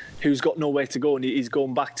who's got nowhere to go, and he's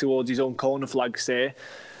going back towards his own corner flag, say,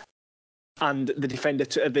 and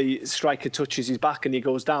the striker touches his back and he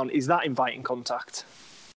goes down. Is that inviting contact?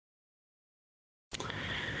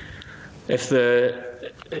 If the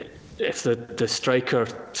striker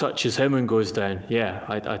touches him and goes down, yeah,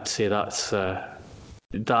 I'd say that's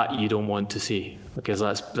that you don't want to see, because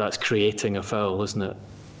that's creating a foul, isn't it?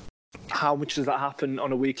 How much does that happen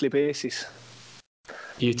on a weekly basis?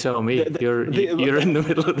 You tell me. You're in the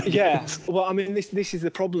middle of the games. Well, I mean, this is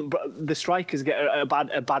the problem. The strikers get a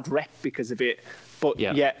bad rep because of it, but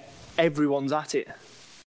yet everyone's at it.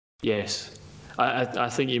 Yes. I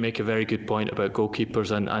think you make a very good point about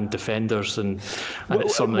goalkeepers and defenders, and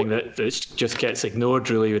it's something that just gets ignored,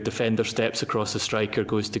 really. A defender steps across the striker,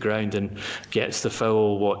 goes to ground and gets the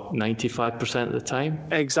foul, 95% of the time?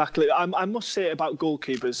 Exactly. I must say about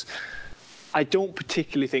goalkeepers, I don't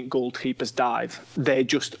particularly think goalkeepers dive. They're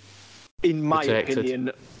just, in my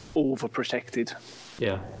opinion, overprotected.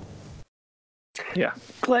 Yeah. Yeah.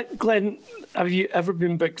 Glenn, have you ever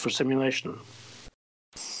been booked for simulation?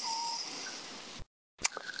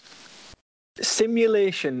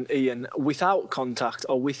 Simulation, Ian, without contact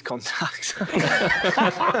or with contact?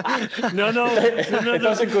 No. It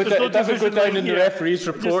doesn't go down in the referee's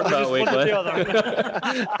report that way, Glenn.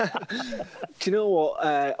 Do you know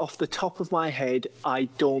what? Off the top of my head, I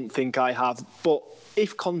don't think I have. But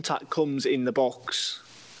if contact comes in the box,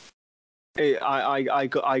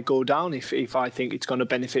 I go down if I think it's going to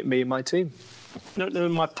benefit me and my team. No.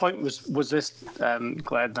 My point was this,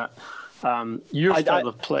 Glenn, that your style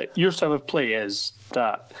of play is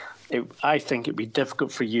that I think it'd be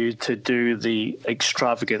difficult for you to do the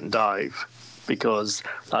extravagant dive because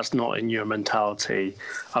that's not in your mentality.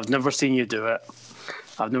 I've never seen you do it.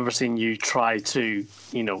 I've never seen you try to,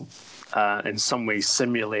 in some way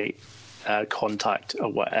simulate contact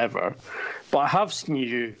or whatever. But I have seen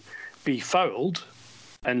you be fouled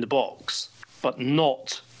in the box, but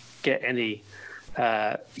not get any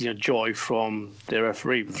joy from the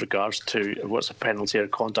referee with regards to what's a penalty or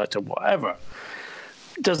contact or whatever.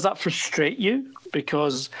 Does that frustrate you?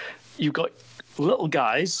 Because you've got little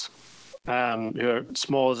guys who are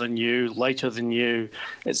smaller than you, lighter than you,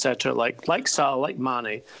 etc., like Salah, like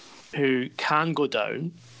Mane, who can go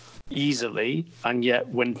down easily and yet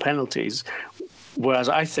win penalties. Whereas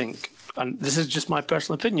I think, and this is just my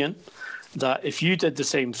personal opinion, that if you did the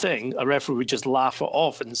same thing, a referee would just laugh it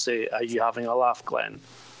off and say, "Are you having a laugh, Glenn?"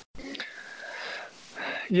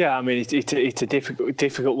 Yeah, I mean it's a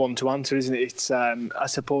difficult one to answer, isn't it? It's I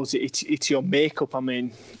suppose it's your makeup. I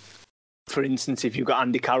mean, for instance, if you've got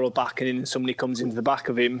Andy Carroll backing in and somebody comes into the back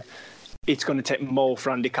of him, it's going to take more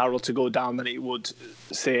for Andy Carroll to go down than it would,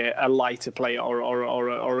 say, a lighter player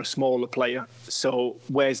or a smaller player. So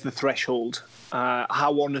where's the threshold?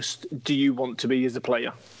 How honest do you want to be as a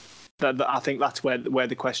player? I think that's where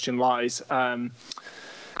the question lies.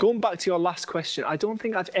 Going back to your last question, I don't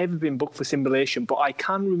think I've ever been booked for simulation, but I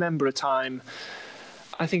can remember a time,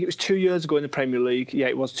 I think it was 2 years ago in the Premier League. Yeah,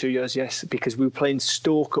 it was 2 years, yes, because we were playing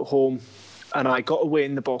Stoke at home and I got away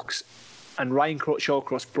in the box and Ryan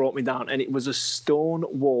Shawcross brought me down and it was a stone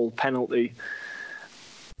wall penalty.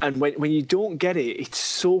 And when you don't get it, it's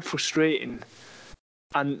so frustrating.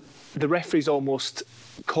 And the referee's almost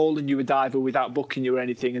calling you a diver without booking you or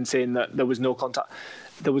anything and saying that there was no contact.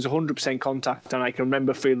 There was 100% contact, and I can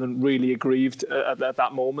remember feeling really aggrieved at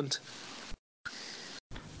that moment.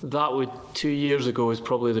 That would 2 years ago was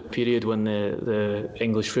probably the period when the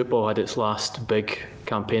English football had its last big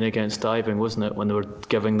campaign against diving, wasn't it? When they were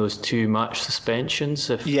giving those 2 match suspensions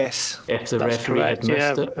if the referee had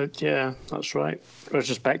missed it. Yeah, that's right.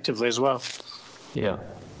 Retrospectively as well. Yeah.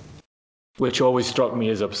 Which always struck me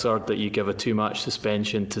as absurd that you give a 2-match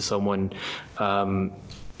suspension to someone,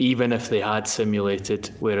 even if they had simulated,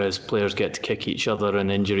 whereas players get to kick each other and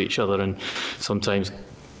injure each other and sometimes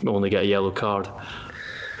only get a yellow card.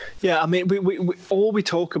 Yeah, I mean, we all we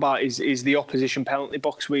talk about is the opposition penalty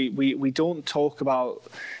box. We don't talk about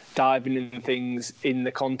diving and things in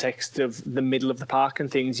the context of the middle of the park and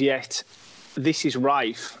things, yet this is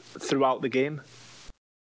rife throughout the game.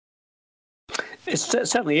 It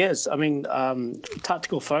certainly is. I mean,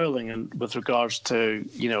 tactical fouling, and with regards to,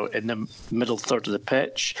 in the middle third of the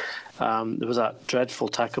pitch, there was that dreadful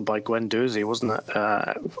tackle by Guendouzi, wasn't it,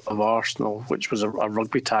 of Arsenal, which was a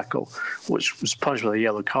rugby tackle, which was punished with a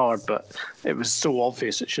yellow card, but it was so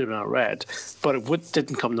obvious it should have been a red, but it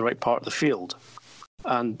didn't come in the right part of the field.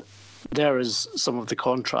 And there is some of the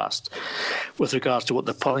contrast with regards to what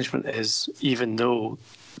the punishment is, even though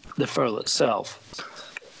the foul itself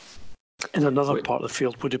in another part of the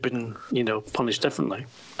field would have been, punished differently.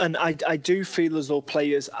 And I do feel as though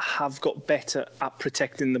players have got better at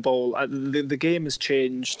protecting the ball. The game has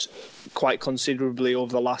changed quite considerably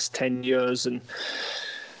over the last 10 years, and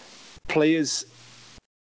players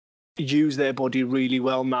use their body really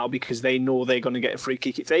well now because they know they're going to get a free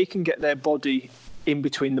kick. If they can get their body in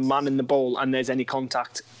between the man and the ball and there's any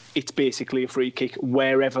contact, it's basically a free kick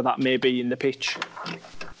wherever that may be in the pitch.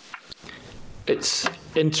 It's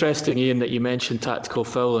interesting, Ian, that you mentioned tactical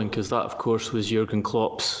fouling, because that, of course, was Jurgen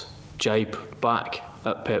Klopp's jibe back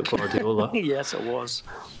at Pep Guardiola. Yes, it was.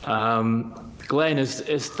 Glenn,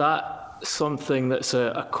 is that something that's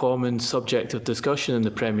a common subject of discussion in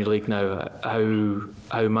the Premier League now?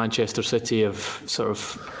 How Manchester City have sort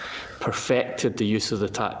of perfected the use of the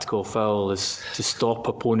tactical foul is to stop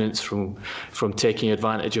opponents from taking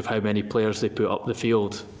advantage of how many players they put up the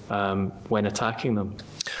field when attacking them.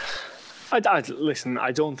 Listen,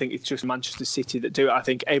 I don't think it's just Manchester City that do it. I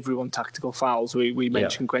think everyone tactical fouls. We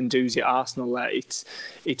mentioned Guendouzi at Arsenal there.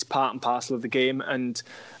 It's part and parcel of the game. And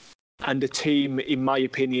and a team, in my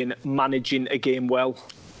opinion, managing a game well.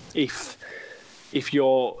 If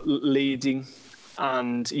you're leading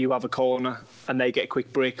and you have a corner and they get a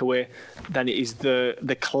quick breakaway, then it is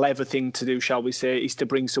the clever thing to do, shall we say, is to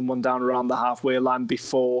bring someone down around the halfway line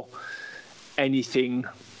before anything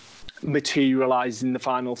materialises in the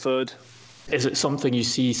final third. Is it something you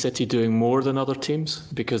see City doing more than other teams?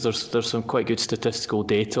 Because there's some quite good statistical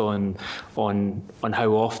data on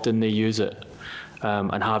how often they use it,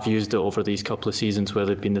 and have used it over these couple of seasons where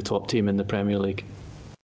they've been the top team in the Premier League.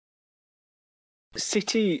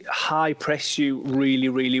 City high press you really,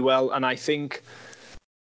 really well, and I think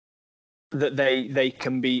that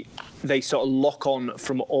they sort of lock on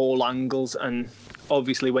from all angles, and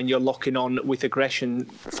obviously when you're locking on with aggression,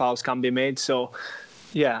 fouls can be made. So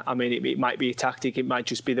yeah, I mean, it might be a tactic, it might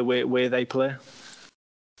just be the way they play.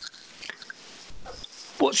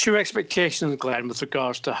 What's your expectations, Glenn, with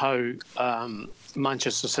regards to how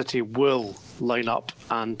Manchester City will line up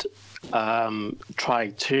and try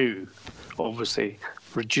to obviously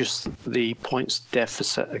reduce the points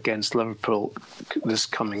deficit against Liverpool this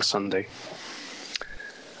coming Sunday?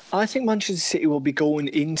 I think Manchester City will be going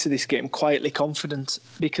into this game quietly confident,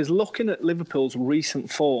 because looking at Liverpool's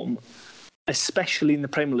recent form, especially in the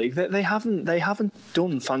Premier League, they haven't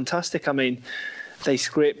done fantastic. I mean, they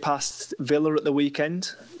scraped past Villa at the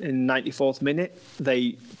weekend in 94th minute.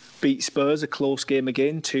 They beat Spurs, a close game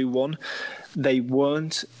again, 2-1. They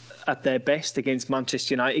weren't at their best against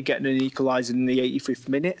Manchester United, getting an equaliser in the 85th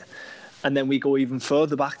minute. And then we go even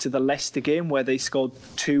further back to the Leicester game where they scored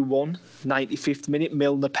 2-1, 95th minute,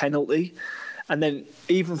 Milner penalty. And then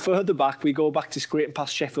even further back, we go back to scraping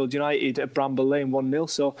past Sheffield United at Bramble Lane 1-0.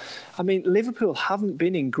 So, I mean, Liverpool haven't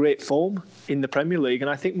been in great form in the Premier League, and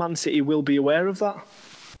I think Man City will be aware of that.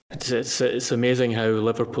 It's amazing how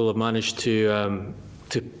Liverpool have managed to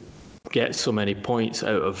get so many points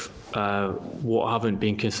out of what haven't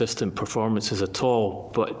been consistent performances at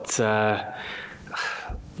all. But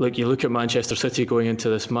look, you look at Manchester City going into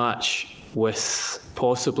this match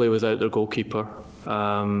possibly without their goalkeeper,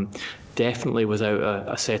 definitely without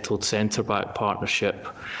a settled centre-back partnership.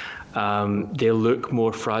 They look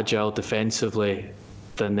more fragile defensively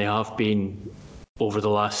than they have been over the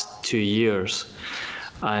last 2 years.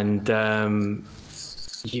 And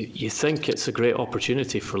you think it's a great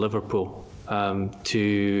opportunity for Liverpool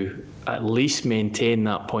to at least maintain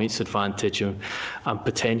that points advantage and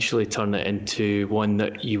potentially turn it into one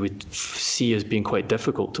that you would see as being quite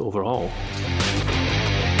difficult to overhaul.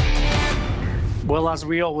 Well, as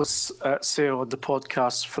we always say on the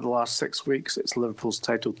podcast for the last 6 weeks, it's Liverpool's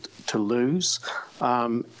title to lose.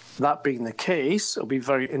 That being the case, it'll be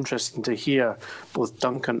very interesting to hear both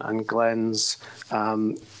Duncan and Glenn's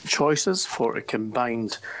choices for a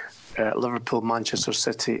combined Liverpool-Manchester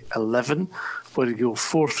City 11. We're going to go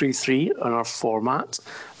 4-3-3 on our format.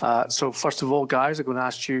 So first of all, guys, I'm going to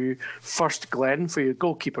ask you first, Glenn, for your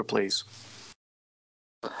goalkeeper, please.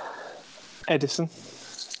 Ederson.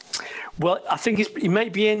 Well, I think he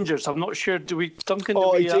might be injured, so I'm not sure. Duncan?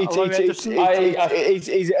 Is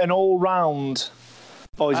it an all-round,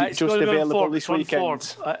 or is it just available this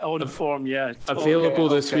weekend? On form, yeah. Available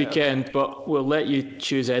this weekend, but we'll let you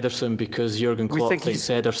choose Ederson because Jurgen Klopp thinks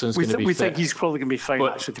Ederson's going to be fit. We think he's probably going to be fine,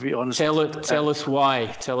 actually, to be honest. Tell us why.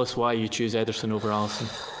 Tell us why you choose Ederson over Alisson.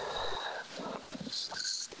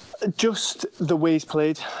 Just the way he's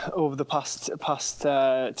played over the past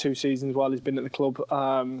 2 seasons while he's been at the club.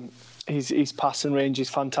 His passing range is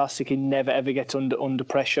fantastic. He never ever gets under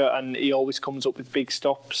pressure, and he always comes up with big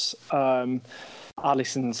stops.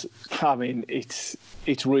 Alisson's, I mean, it's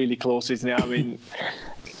really close, isn't it? I mean,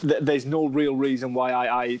 there's no real reason why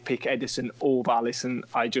I pick Ederson over Alisson.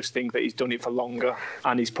 I just think that he's done it for longer,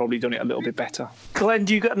 and he's probably done it a little bit better. Glenn,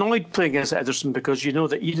 do you get annoyed playing against Ederson because you know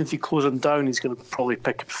that even if you close him down, he's going to probably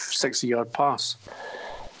pick a 60-yard pass?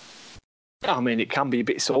 I mean, it can be a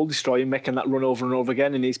bit soul-destroying making that run over and over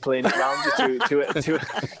again, and he's playing it round you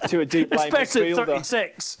to a deep line especially midfielder.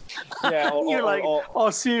 36. Yeah, you're like,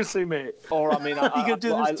 seriously, mate. Or I mean, you can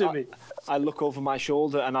do this to me. I look over my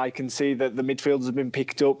shoulder and I can see that the midfielders have been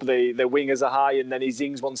picked up, the wingers are high, and then he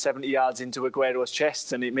zings 170 yards into Aguero's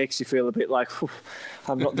chest, and it makes you feel a bit like,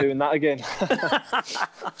 I'm not doing that again.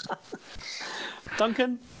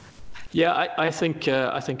 Duncan? Yeah, I think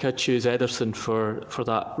I'd choose Ederson for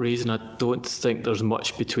that reason. I don't think there's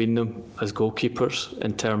much between them as goalkeepers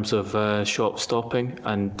in terms of shot stopping,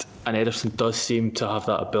 and Ederson does seem to have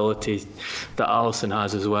that ability that Alisson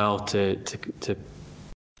has as well to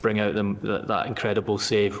bring out that incredible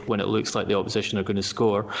save when it looks like the opposition are going to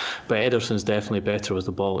score. But Ederson's definitely better with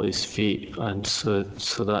the ball at his feet, and so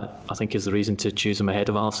that I think is the reason to choose him ahead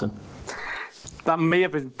of Alisson. That may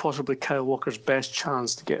have been possibly Kyle Walker's best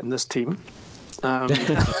chance to get in this team.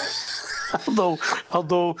 Although,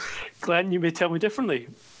 Glenn, you may tell me differently.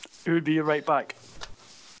 Who would be your right back?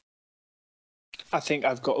 I think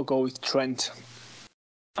I've got to go with Trent.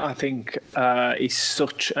 I think he's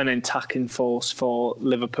such an attacking force for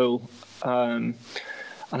Liverpool.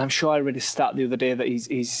 And I'm sure I read a stat the other day that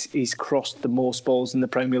he's crossed the most balls in the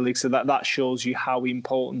Premier League. So that shows you how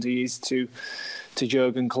important he is to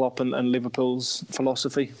Jurgen Klopp and Liverpool's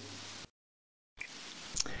philosophy.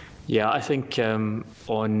 Yeah, I think in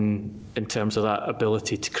terms of that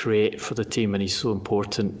ability to create for the team, and he's so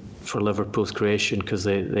important for Liverpool's creation because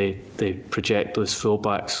they project those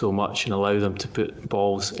fullbacks so much and allow them to put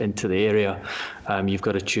balls into the area. You've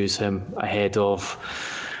got to choose him ahead of.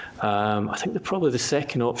 I think probably the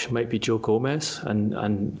second option might be Joe Gomez,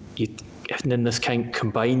 and if in this kind of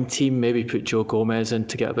combined team, maybe put Joe Gomez in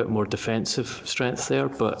to get a bit more defensive strength there.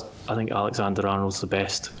 But I think Alexander-Arnold's the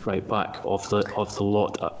best right back of the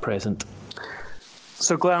lot at present.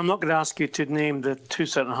 So, Glenn, I'm not going to ask you to name the two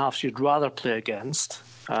centre-halves you'd rather play against,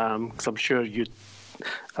 because I'm sure you'd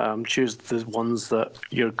choose the ones that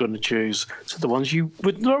you're going to choose. So the ones you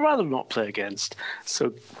would rather not play against.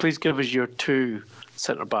 So please give us your two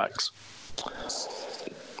centre-backs.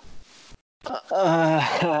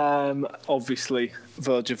 Obviously,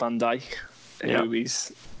 Virgil van Dijk, who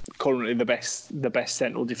is currently the best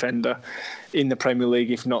central defender in the Premier League,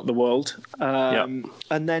 if not the world. And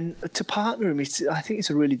then to partner him, I think it's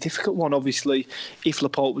a really difficult one. Obviously, if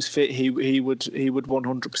Laporte was fit, he would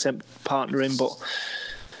 100% partner him. But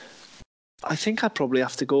I think I'd probably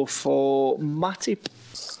have to go for Matip.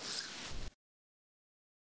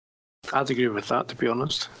 I'd agree with that, to be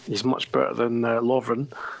honest. He's much better than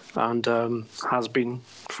Lovren and has been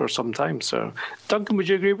for some time. So, Duncan, would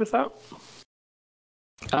you agree with that?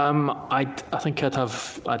 I think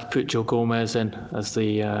I'd put Joe Gomez in as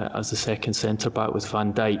the second centre back with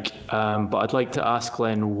Van Dijk. But I'd like to ask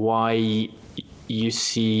Glenn why you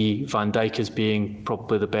see Van Dijk as being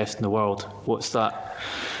probably the best in the world. What's that?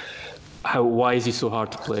 Why is he so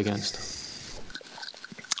hard to play against?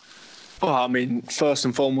 Well, I mean, first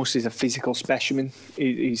and foremost, he's a physical specimen.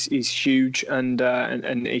 He's huge and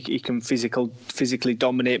he can physically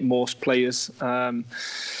dominate most players.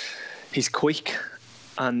 He's quick,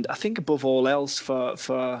 and I think above all else, for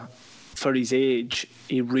his age,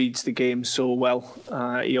 he reads the game so well.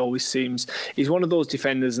 He always seems he's one of those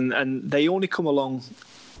defenders, and they only come along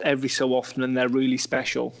every so often, and they're really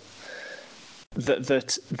special.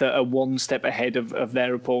 That are one step ahead of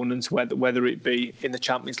their opponents, whether it be in the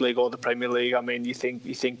Champions League or the Premier League. I mean, you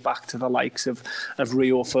think back to the likes of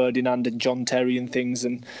Rio Ferdinand and John Terry and things,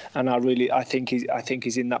 and I think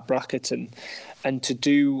he's in that bracket, and to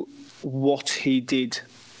do what he did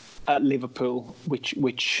at Liverpool,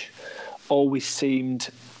 which always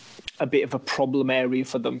seemed a bit of a problem area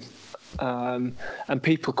for them, and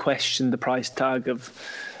people questioned the price tag of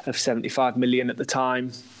 75 million at the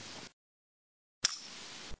time.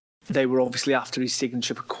 They were obviously after his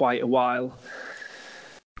signature for quite a while.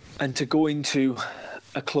 And to go into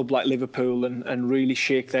a club like Liverpool and really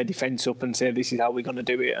shake their defence up and say, this is how we're going to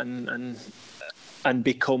do it, and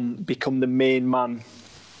become the main man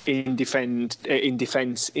in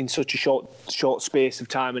defence in such a short space of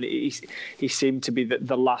time. And he seemed to be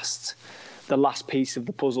the last piece of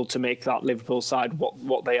the puzzle to make that Liverpool side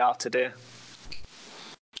what they are today.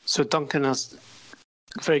 So Duncan has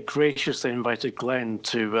very graciously invited Glenn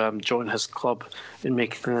to join his club in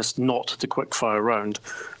making this not the quickfire round.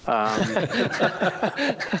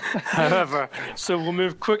 However, so we'll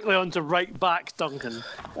move quickly on to right back, Duncan.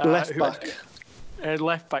 Left back.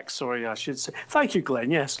 Left back, sorry, I should say. Thank you,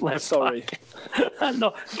 Glenn. Yes, left back.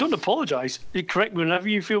 No, don't apologise. You correct me whenever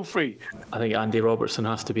you feel free. I think Andy Robertson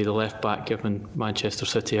has to be the left back, given Manchester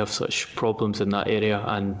City have such problems in that area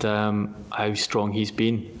and how strong he's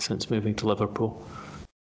been since moving to Liverpool.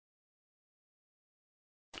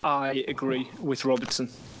 I agree with Robertson.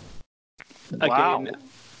 Wow. Again,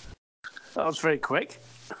 that was very quick.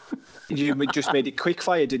 You just made it quick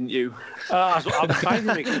fire, didn't you? I'm trying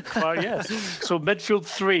to make it quick fire, yes. So midfield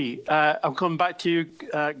three. I'm coming back to you,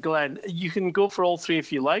 Glenn. You can go for all three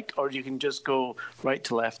if you like, or you can just go right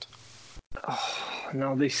to left. Oh,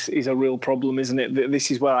 no, this is a real problem, isn't it? This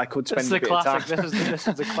is where I could spend a bit of time. This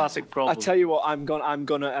is the classic problem. I tell you what, I'm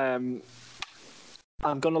gonna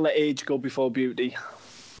let age go before beauty.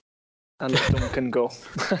 And let Duncan go.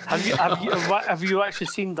 Have you actually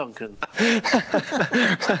seen Duncan?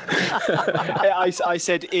 I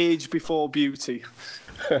said age before beauty.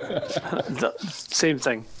 Same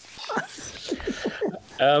thing.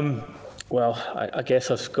 Well, I guess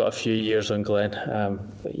I've got a few years on Glenn,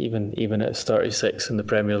 even at 36 in the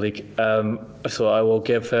Premier League. So I will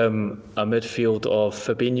give him a midfield of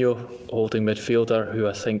Fabinho, holding midfielder, who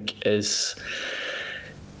I think is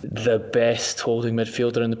the best holding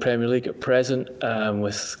midfielder in the Premier League at present,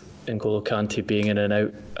 with N'Golo Kante being in and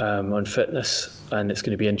out on fitness. And it's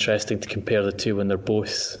going to be interesting to compare the two when they're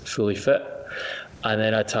both fully fit. And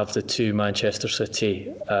then I'd have the two Manchester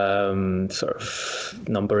City sort of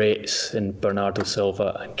number 8s in Bernardo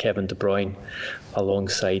Silva and Kevin De Bruyne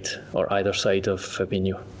alongside or either side of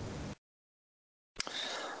Fabinho.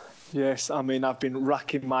 Yes, I mean, I've been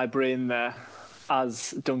racking my brain there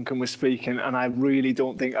as Duncan was speaking, and I really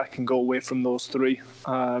don't think I can go away from those three.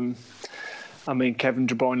 I mean, Kevin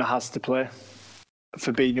De Bruyne has to play.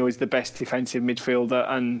 Fabinho is the best defensive midfielder,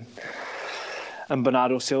 and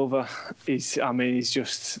Bernardo Silva he's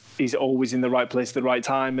always in the right place at the right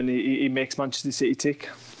time, and he makes Manchester City tick.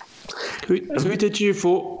 Who did you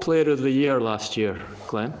vote Player of the Year last year,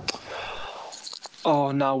 Glenn?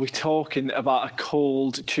 Oh, now we're talking about a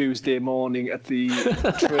cold Tuesday morning at the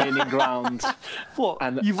training ground. What?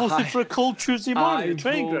 And you voted for a cold Tuesday morning at the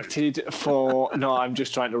training ground? I voted for... No, I'm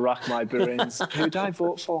just trying to rack my brains. Who did I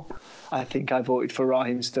vote for? I think I voted for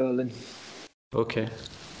Raheem Sterling. Okay.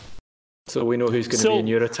 So we know who's going to be in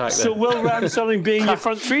your attack then. So will Raheem Sterling be in your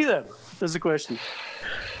front three then? There's the question.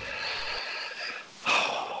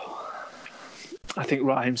 I think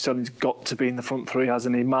Raheem Sterling's got to be in the front three,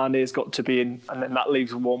 hasn't he? Mane's got to be in, and then that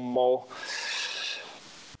leaves one more.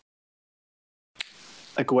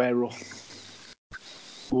 Aguero.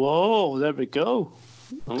 Whoa, there we go.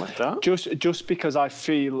 I like that. Just because I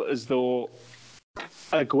feel as though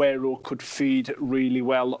Aguero could feed really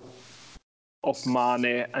well off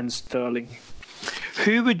Mane and Sterling.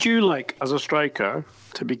 Who would you like as a striker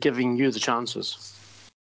to be giving you the chances?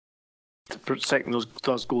 To protect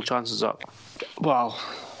those goal chances up? Well,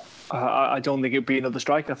 I don't think it would be another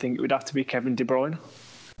striker. I think it would have to be Kevin De Bruyne.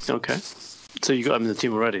 Okay. So you got him in the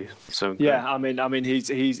team already. So yeah, I mean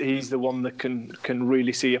he's the one that can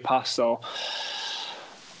really see a pass or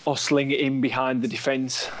sling it in behind the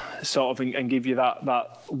defence, sort of, and give you that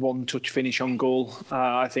one touch finish on goal.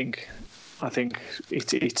 I think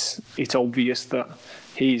it's obvious that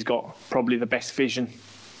he's got probably the best vision.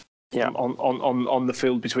 Yeah, on the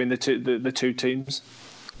field between the two teams.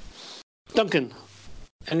 Duncan,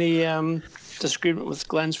 any disagreement with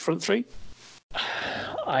Glenn's front three?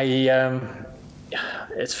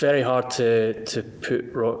 It's very hard to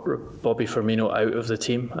put Bobby Firmino out of the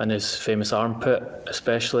team and his famous armpit,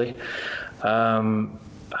 especially.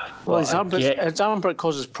 Well, his armpit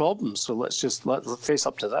causes problems, so let's face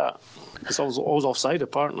up to that. It's always offside,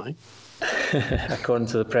 apparently. According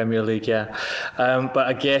to the Premier League, yeah. But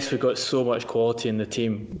I guess we've got so much quality in the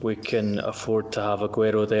team, we can afford to have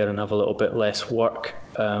Aguero there and have a little bit less work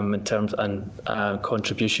in terms and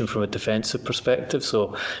contribution from a defensive perspective.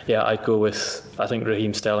 So, yeah, I'd go with, I think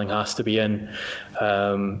Raheem Sterling has to be in,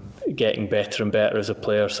 getting better and better as a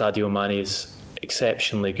player. Sadio Mane is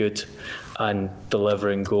exceptionally good and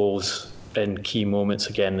delivering goals in key moments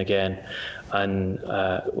again and again. And,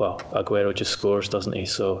 Aguero just scores, doesn't he?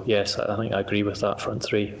 So, yes, I think I agree with that front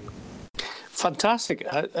three. Fantastic.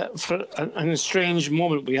 For in a strange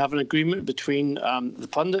moment, we have an agreement between the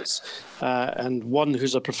pundits and one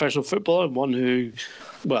who's a professional footballer and one who,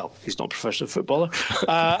 well, he's not a professional footballer.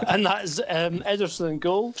 And that is Ederson in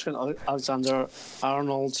goal, Trent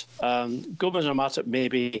Alexander-Arnold, Gomez or Matip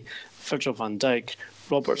maybe, Virgil van Dijk,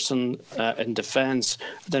 Robertson in defence.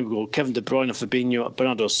 Then we go Kevin De Bruyne, Fabinho,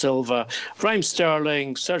 Bernardo Silva, Raheem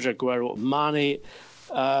Sterling, Sergio Aguero, Mane.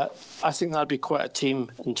 I think that'd be quite a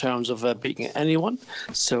team in terms of beating anyone.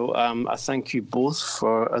 So I thank you both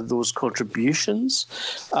for those contributions.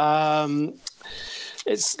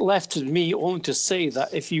 It's left to me only to say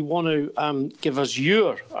that if you want to give us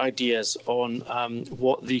your ideas on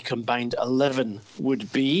what the combined 11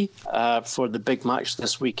 would be for the big match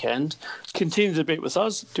this weekend, continue the debate with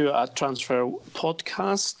us. Do it at Transfer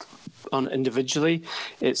Podcast on individually.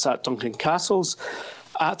 It's at Duncan Castles,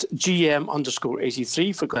 at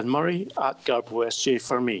GM_83 for Glenn Murray, at Garbo SJ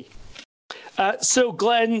for me. So,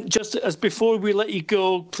 Glenn, just as before we let you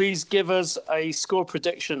go, please give us a score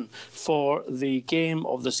prediction for the game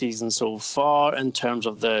of the season so far in terms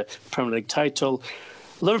of the Premier League title.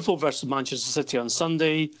 Liverpool versus Manchester City on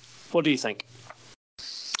Sunday. What do you think?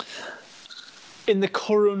 In the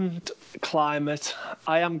current climate,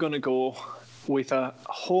 I am going to go with a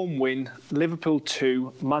home win, Liverpool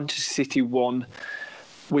 2, Manchester City 1,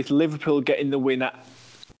 with Liverpool getting the win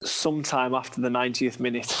sometime after the 90th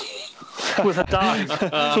minute. With a dive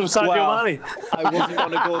from Sadio Mane. I wasn't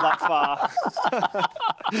going to go that far.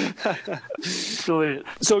 Brilliant.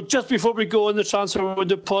 So just before we go on the Transfer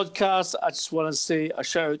Window podcast, I just want to say a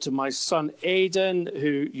shout out to my son Aidan,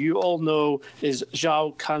 who you all know is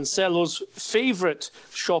João Cancelo's favourite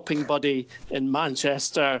shopping buddy in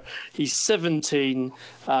Manchester. He's 17.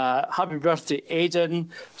 Happy birthday, Aidan,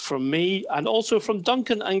 from me and also from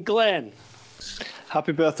Duncan and Glenn.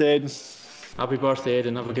 Happy birthday, Aidan. Happy birthday,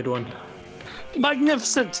 Aidan. Have a good one.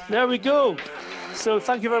 Magnificent. There we go. So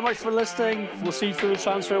thank you very much for listening. We'll see you through the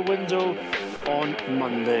transfer window on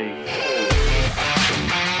Monday.